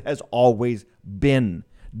as it has always been,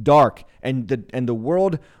 dark, and the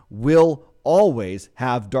world will always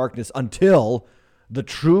have darkness until the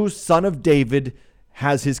true Son of David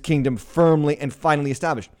has his kingdom firmly and finally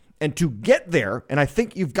established. And to get there, and I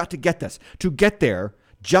think you've got to get this, to get there,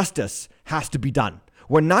 justice has to be done.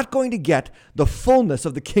 We're not going to get the fullness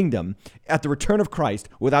of the kingdom at the return of Christ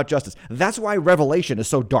without justice. That's why Revelation is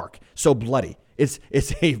so dark, so bloody. It's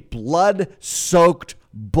a blood-soaked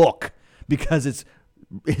book because it's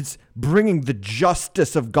bringing the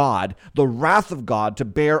justice of God, the wrath of God to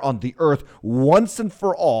bear on the earth once and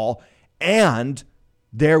for all, and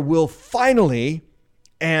there will finally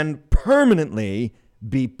and permanently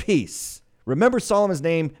be peace. Remember, Solomon's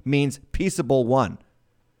name means peaceable one.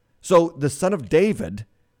 So the Son of David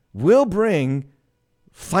will bring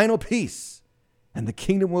final peace, and the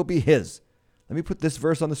kingdom will be his. Let me put this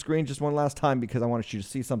verse on the screen just one last time because I want you to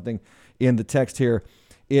see something in the text here.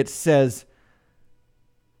 It says,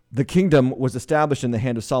 the kingdom was established in the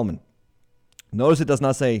hand of Solomon. Notice it does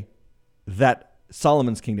not say that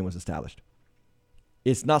Solomon's kingdom was established.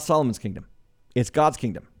 It's not Solomon's kingdom. It's God's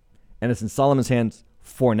kingdom. And it's in Solomon's hands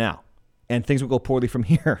for now. And things will go poorly from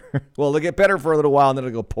here. Well, they'll get better for a little while, and then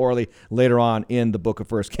it'll go poorly later on in the book of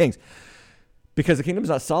 1 Kings. Because the kingdom is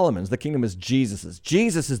not Solomon's. The kingdom is Jesus's.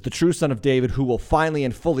 Jesus is the true Son of David who will finally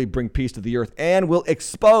and fully bring peace to the earth and will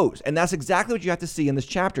expose. And that's exactly what you have to see in this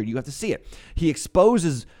chapter. You have to see it. He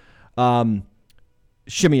exposes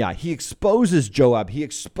Shimei. He exposes Joab. He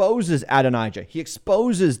exposes Adonijah. He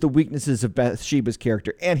exposes the weaknesses of Bathsheba's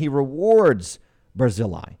character, and he rewards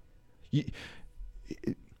Barzillai.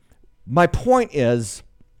 My point is,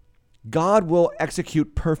 God will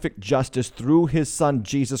execute perfect justice through his Son,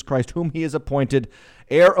 Jesus Christ, whom he has appointed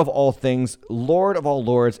heir of all things, Lord of all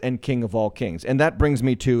lords, and King of all kings. And that brings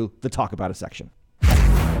me to the Talk About It section.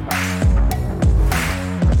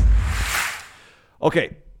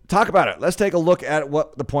 Okay, talk about it. Let's take a look at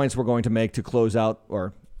what the points we're going to make to close out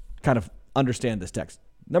or kind of understand this text.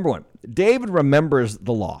 Number one, David remembers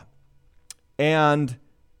the law and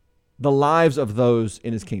the lives of those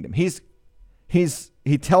in his kingdom.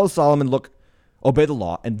 He tells Solomon, look, obey the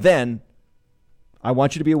law, and then I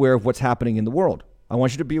want you to be aware of what's happening in the world. I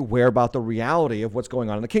want you to be aware about the reality of what's going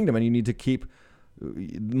on in the kingdom, and you need to keep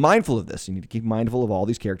mindful of this. You need to keep mindful of all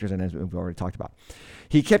these characters, and as we've already talked about.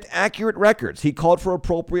 He kept accurate records. He called for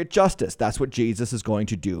appropriate justice. That's what Jesus is going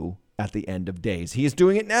to do at the end of days. He is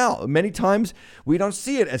doing it now. Many times we don't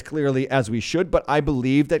see it as clearly as we should, but I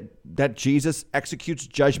believe that Jesus executes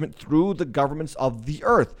judgment through the governments of the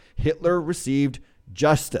earth. Hitler received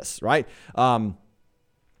justice, right?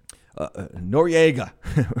 Noriega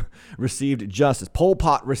received justice. Pol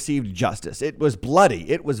Pot received justice. It was bloody.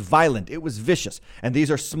 It was violent. It was vicious. And these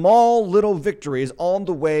are small little victories on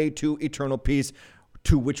the way to eternal peace,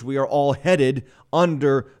 to which we are all headed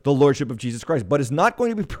under the lordship of Jesus Christ. But it's not going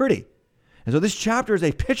to be pretty. And so this chapter is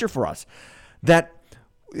a picture for us that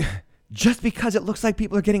just because it looks like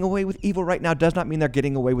people are getting away with evil right now does not mean they're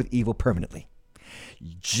getting away with evil permanently.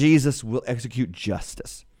 Jesus will execute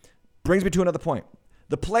justice. Brings me to another point.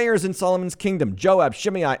 The players in Solomon's kingdom, Joab,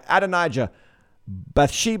 Shimei, Adonijah,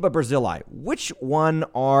 Bathsheba, Barzillai. Which one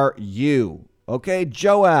are you? Okay,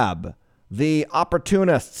 Joab, the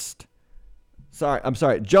opportunist.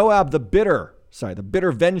 Joab, the bitter,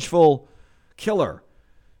 vengeful killer.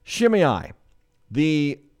 Shimei,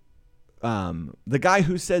 the guy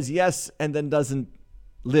who says yes and then doesn't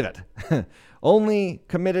live it. Only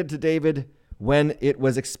committed to David when it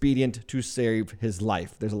was expedient to save his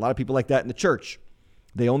life. There's a lot of people like that in the church.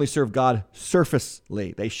 They only serve God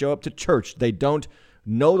surfacely. They show up to church. They don't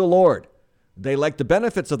know the Lord. They like the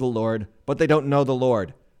benefits of the Lord, but they don't know the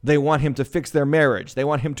Lord. They want him to fix their marriage. They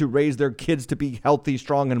want him to raise their kids to be healthy,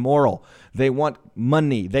 strong, and moral. They want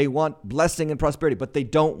money. They want blessing and prosperity, but they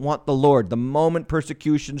don't want the Lord. The moment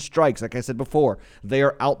persecution strikes, like I said before, they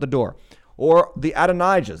are out the door. Or the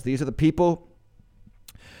Adonijahs. These are the people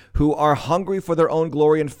who are hungry for their own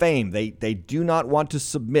glory and fame. They do not want to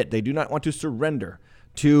submit. They do not want to surrender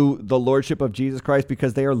to the lordship of Jesus Christ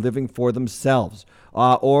because they are living for themselves.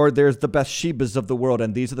 Or there's the Bathshebas of the world,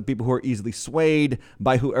 and these are the people who are easily swayed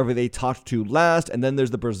by whoever they talk to last. And then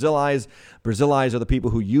there's the Barzillais. Barzillais are the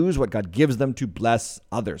people who use what God gives them to bless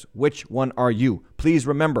others. Which one are you? Please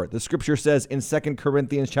remember, the scripture says in 2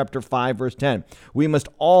 Corinthians chapter 5, verse 10, we must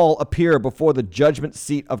all appear before the judgment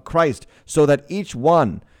seat of Christ so that each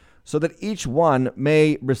one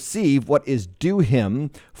may receive what is due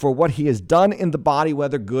him for what he has done in the body,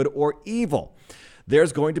 whether good or evil.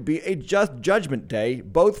 There's going to be a just judgment day,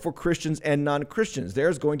 both for Christians and non-Christians.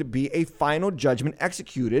 There's going to be a final judgment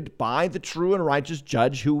executed by the true and righteous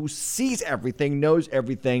judge who sees everything, knows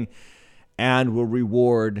everything, and will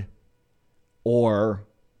reward or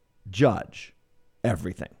judge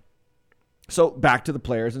everything. So back to the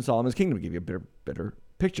players in Solomon's kingdom to give you a bitter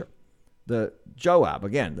picture. The Joab,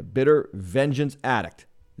 again, the bitter vengeance addict.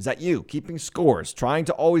 Is that you? Keeping scores, trying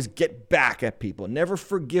to always get back at people, never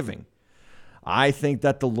forgiving. I think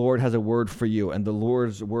that the Lord has a word for you, and the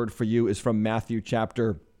Lord's word for you is from is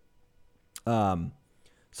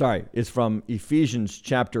from Ephesians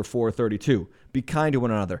chapter 4:32. Be kind to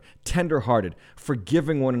one another, tenderhearted,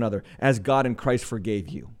 forgiving one another, as God in Christ forgave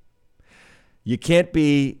you. You can't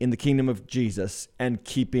be in the kingdom of Jesus and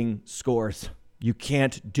keeping scores. You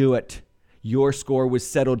can't do it. Your score was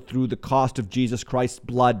settled through the cost of Jesus Christ's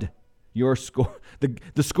blood. Your score,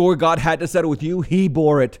 the score God had to settle with you, he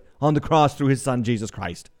bore it on the cross through his son, Jesus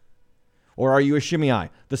Christ. Or are you a Shimei,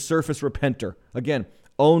 the surface repenter? Again,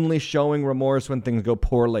 only showing remorse when things go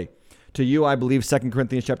poorly. To you, I believe 2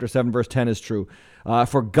 Corinthians chapter 7, verse 10 is true.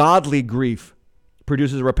 For godly grief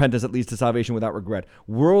produces repentance that leads to salvation without regret.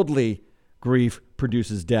 Worldly grief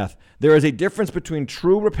produces death. There is a difference between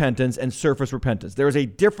true repentance and surface repentance. There is a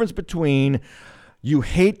difference between you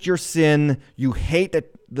hate your sin, you hate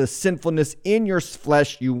the sinfulness in your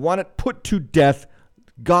flesh, you want it put to death,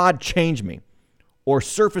 God change me. Or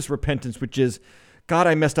surface repentance, which is, God,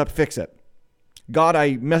 I messed up, fix it. God,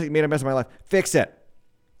 I made a mess of my life, fix it.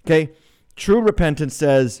 Okay? True repentance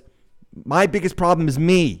says, my biggest problem is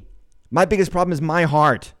me. My biggest problem is my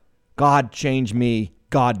heart. God, change me.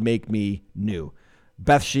 God, make me new.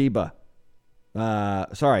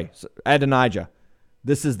 Adonijah.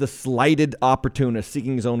 This is the slighted opportunist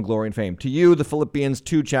seeking his own glory and fame. To you, the Philippians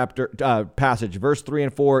 2 chapter passage, verse 3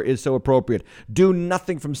 and 4 is so appropriate. Do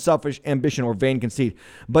nothing from selfish ambition or vain conceit,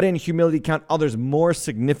 but in humility count others more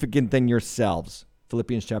significant than yourselves.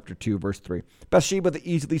 Philippians chapter 2, verse 3. Bathsheba, the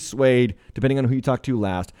easily swayed, depending on who you talk to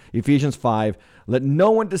last. Ephesians 5. Let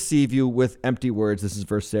no one deceive you with empty words. This is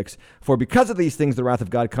verse 6. For because of these things, the wrath of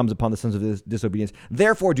God comes upon the sons of disobedience.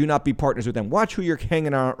 Therefore, do not be partners with them. Watch who you're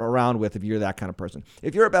hanging around with if you're that kind of person.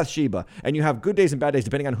 If you're a Bathsheba and you have good days and bad days,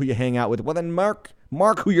 depending on who you hang out with, well, then mark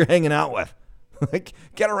who you're hanging out with. Like,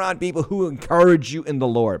 get around people who encourage you in the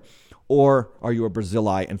Lord. Or are you a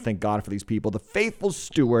Barzillai? And thank God for these people. The faithful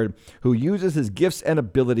steward who uses his gifts and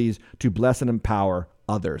abilities to bless and empower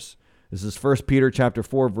others. This is 1 Peter chapter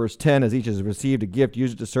 4, verse 10. As each has received a gift,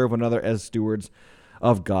 use it to serve one another as stewards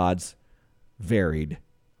of God's varied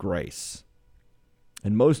grace.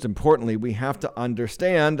 And most importantly, we have to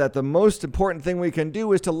understand that the most important thing we can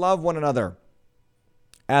do is to love one another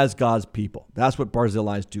as God's people. That's what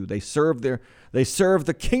Barzillais do. They serve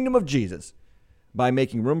the kingdom of Jesus by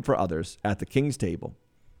making room for others at the king's table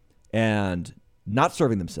and not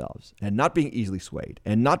serving themselves and not being easily swayed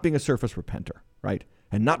and not being a surface repenter, right?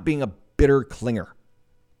 And not being a bitter clinger,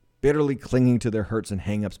 bitterly clinging to their hurts and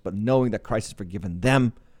hangups, but knowing that Christ has forgiven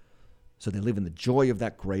them, so they live in the joy of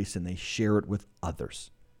that grace and they share it with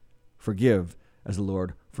others. Forgive as the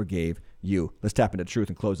Lord forgave you. Let's tap into truth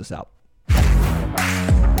and close this out.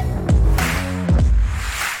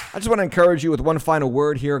 I just want to encourage you with one final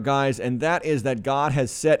word here, guys, and that is that God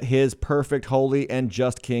has set his perfect, holy, and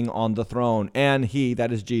just king on the throne, and he,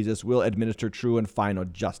 that is Jesus, will administer true and final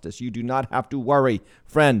justice. You do not have to worry,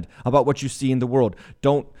 friend, about what you see in the world.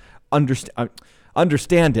 Don't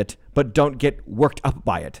understand it, but don't get worked up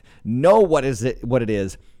by it. Know what it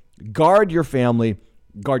is. Guard your family,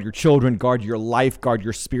 guard your children, guard your life, guard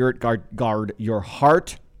your spirit, guard your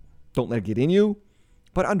heart. Don't let it get in you,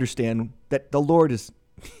 but understand that the Lord is...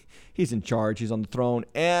 He's in charge. He's on the throne,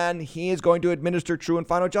 and he is going to administer true and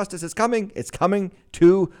final justice. It's coming. It's coming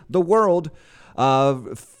to the world.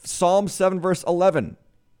 Psalm 7, verse 11.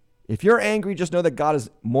 If you're angry, just know that God is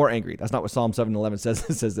more angry. That's not what Psalm 7:11 says.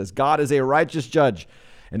 It says this. God is a righteous judge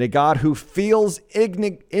and a God who feels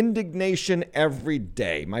indignation every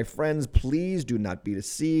day. My friends, please do not be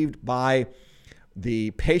deceived by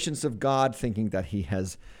the patience of God, thinking that he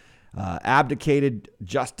has abdicated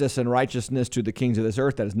justice and righteousness to the kings of this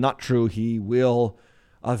earth. That is not true. He will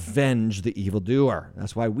avenge the evildoer.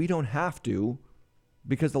 That's why we don't have to,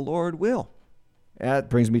 because the Lord will. That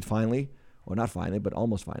brings me finally, well, not finally, but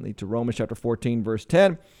almost finally, to Romans chapter 14, verse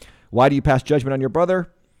 10. Why do you pass judgment on your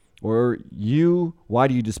brother? Or why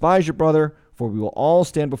do you despise your brother? For we will all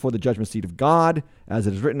stand before the judgment seat of God. As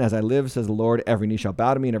it is written, as I live, says the Lord, every knee shall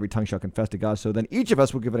bow to me and every tongue shall confess to God. So then each of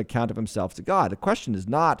us will give an account of himself to God. The question is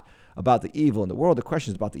not about the evil in the world. The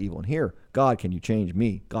question is about the evil in here. God, can you change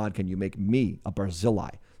me? God, can you make me a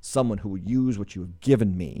Barzillai, someone who will use what you have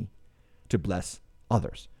given me to bless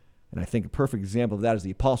others. And I think a perfect example of that is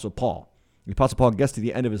the Apostle Paul. The Apostle Paul gets to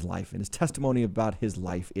the end of his life, and his testimony about his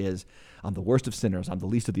life is, I'm the worst of sinners, I'm the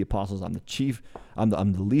least of the apostles, I'm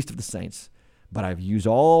the least of the saints, but I've used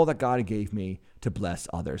all that God gave me to bless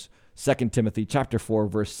others. 2 Timothy chapter 4,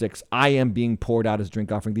 verse 6, I am being poured out as a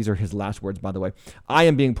drink offering. These are his last words, by the way. I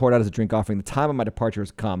am being poured out as a drink offering. The time of my departure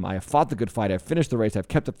has come. I have fought the good fight. I have finished the race. I have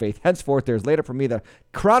kept the faith. Henceforth, there is laid up for me the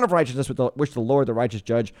crown of righteousness, which the Lord, the righteous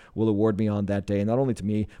judge, will award me on that day, and not only to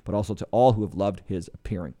me, but also to all who have loved his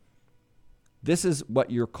appearing. This is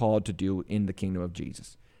what you're called to do in the kingdom of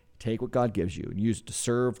Jesus. Take what God gives you and use it to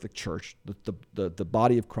serve the church, the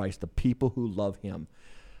body of Christ, the people who love him.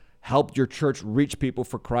 Help your church reach people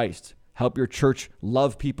for Christ. Help your church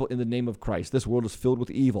love people in the name of Christ. This world is filled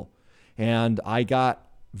with evil. And I got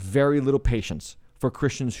very little patience for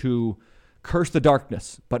Christians who curse the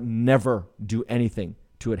darkness but never do anything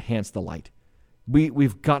to enhance the light.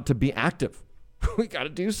 We've got to be active. We got to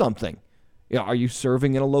do something. Are you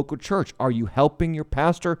serving in a local church? Are you helping your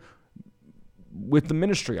pastor with the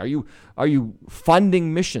ministry? Are you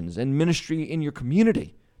funding missions and ministry in your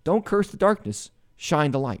community? Don't curse the darkness.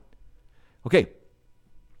 Shine the light. Okay.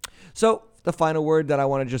 So the final word that I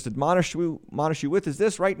want to just admonish you with is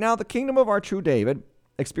this. Right now, the kingdom of our true David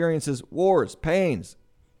experiences wars, pains,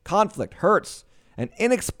 conflict, hurts, and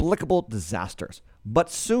inexplicable disasters. But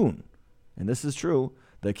soon, and this is true,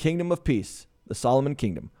 the kingdom of peace, the Solomon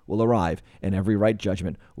kingdom, will arrive, and every right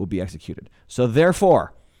judgment will be executed. So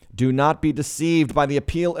therefore, do not be deceived by the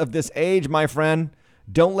appeal of this age, my friend.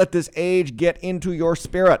 Don't let this age get into your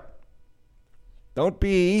spirit. Don't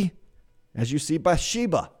be, as you see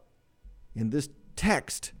Bathsheba in this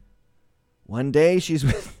text. One day she's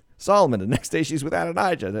with Solomon, the next day she's with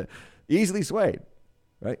Adonijah. Easily swayed,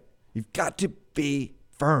 right? You've got to be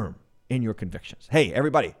firm in your convictions. Hey,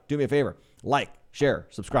 everybody, do me a favor. Like, share,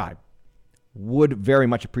 subscribe. Would very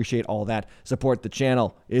much appreciate all that. Support the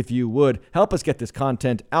channel if you would. Help us get this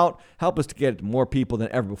content out. Help us to get more people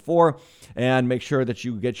than ever before. And make sure that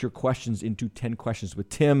you get your questions into 10 Questions with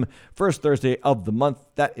Tim. First Thursday of the month.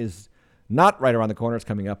 That is not right around the corner. It's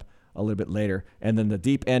coming up a little bit later. And then the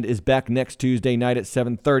Deep End is back next Tuesday night at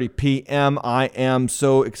 7:30 p.m. I am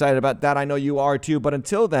so excited about that. I know you are too. But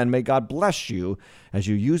until then, may God bless you as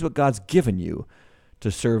you use what God's given you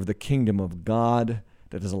to serve the kingdom of God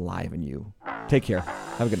that is alive in you. Take care.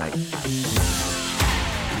 Have a good night.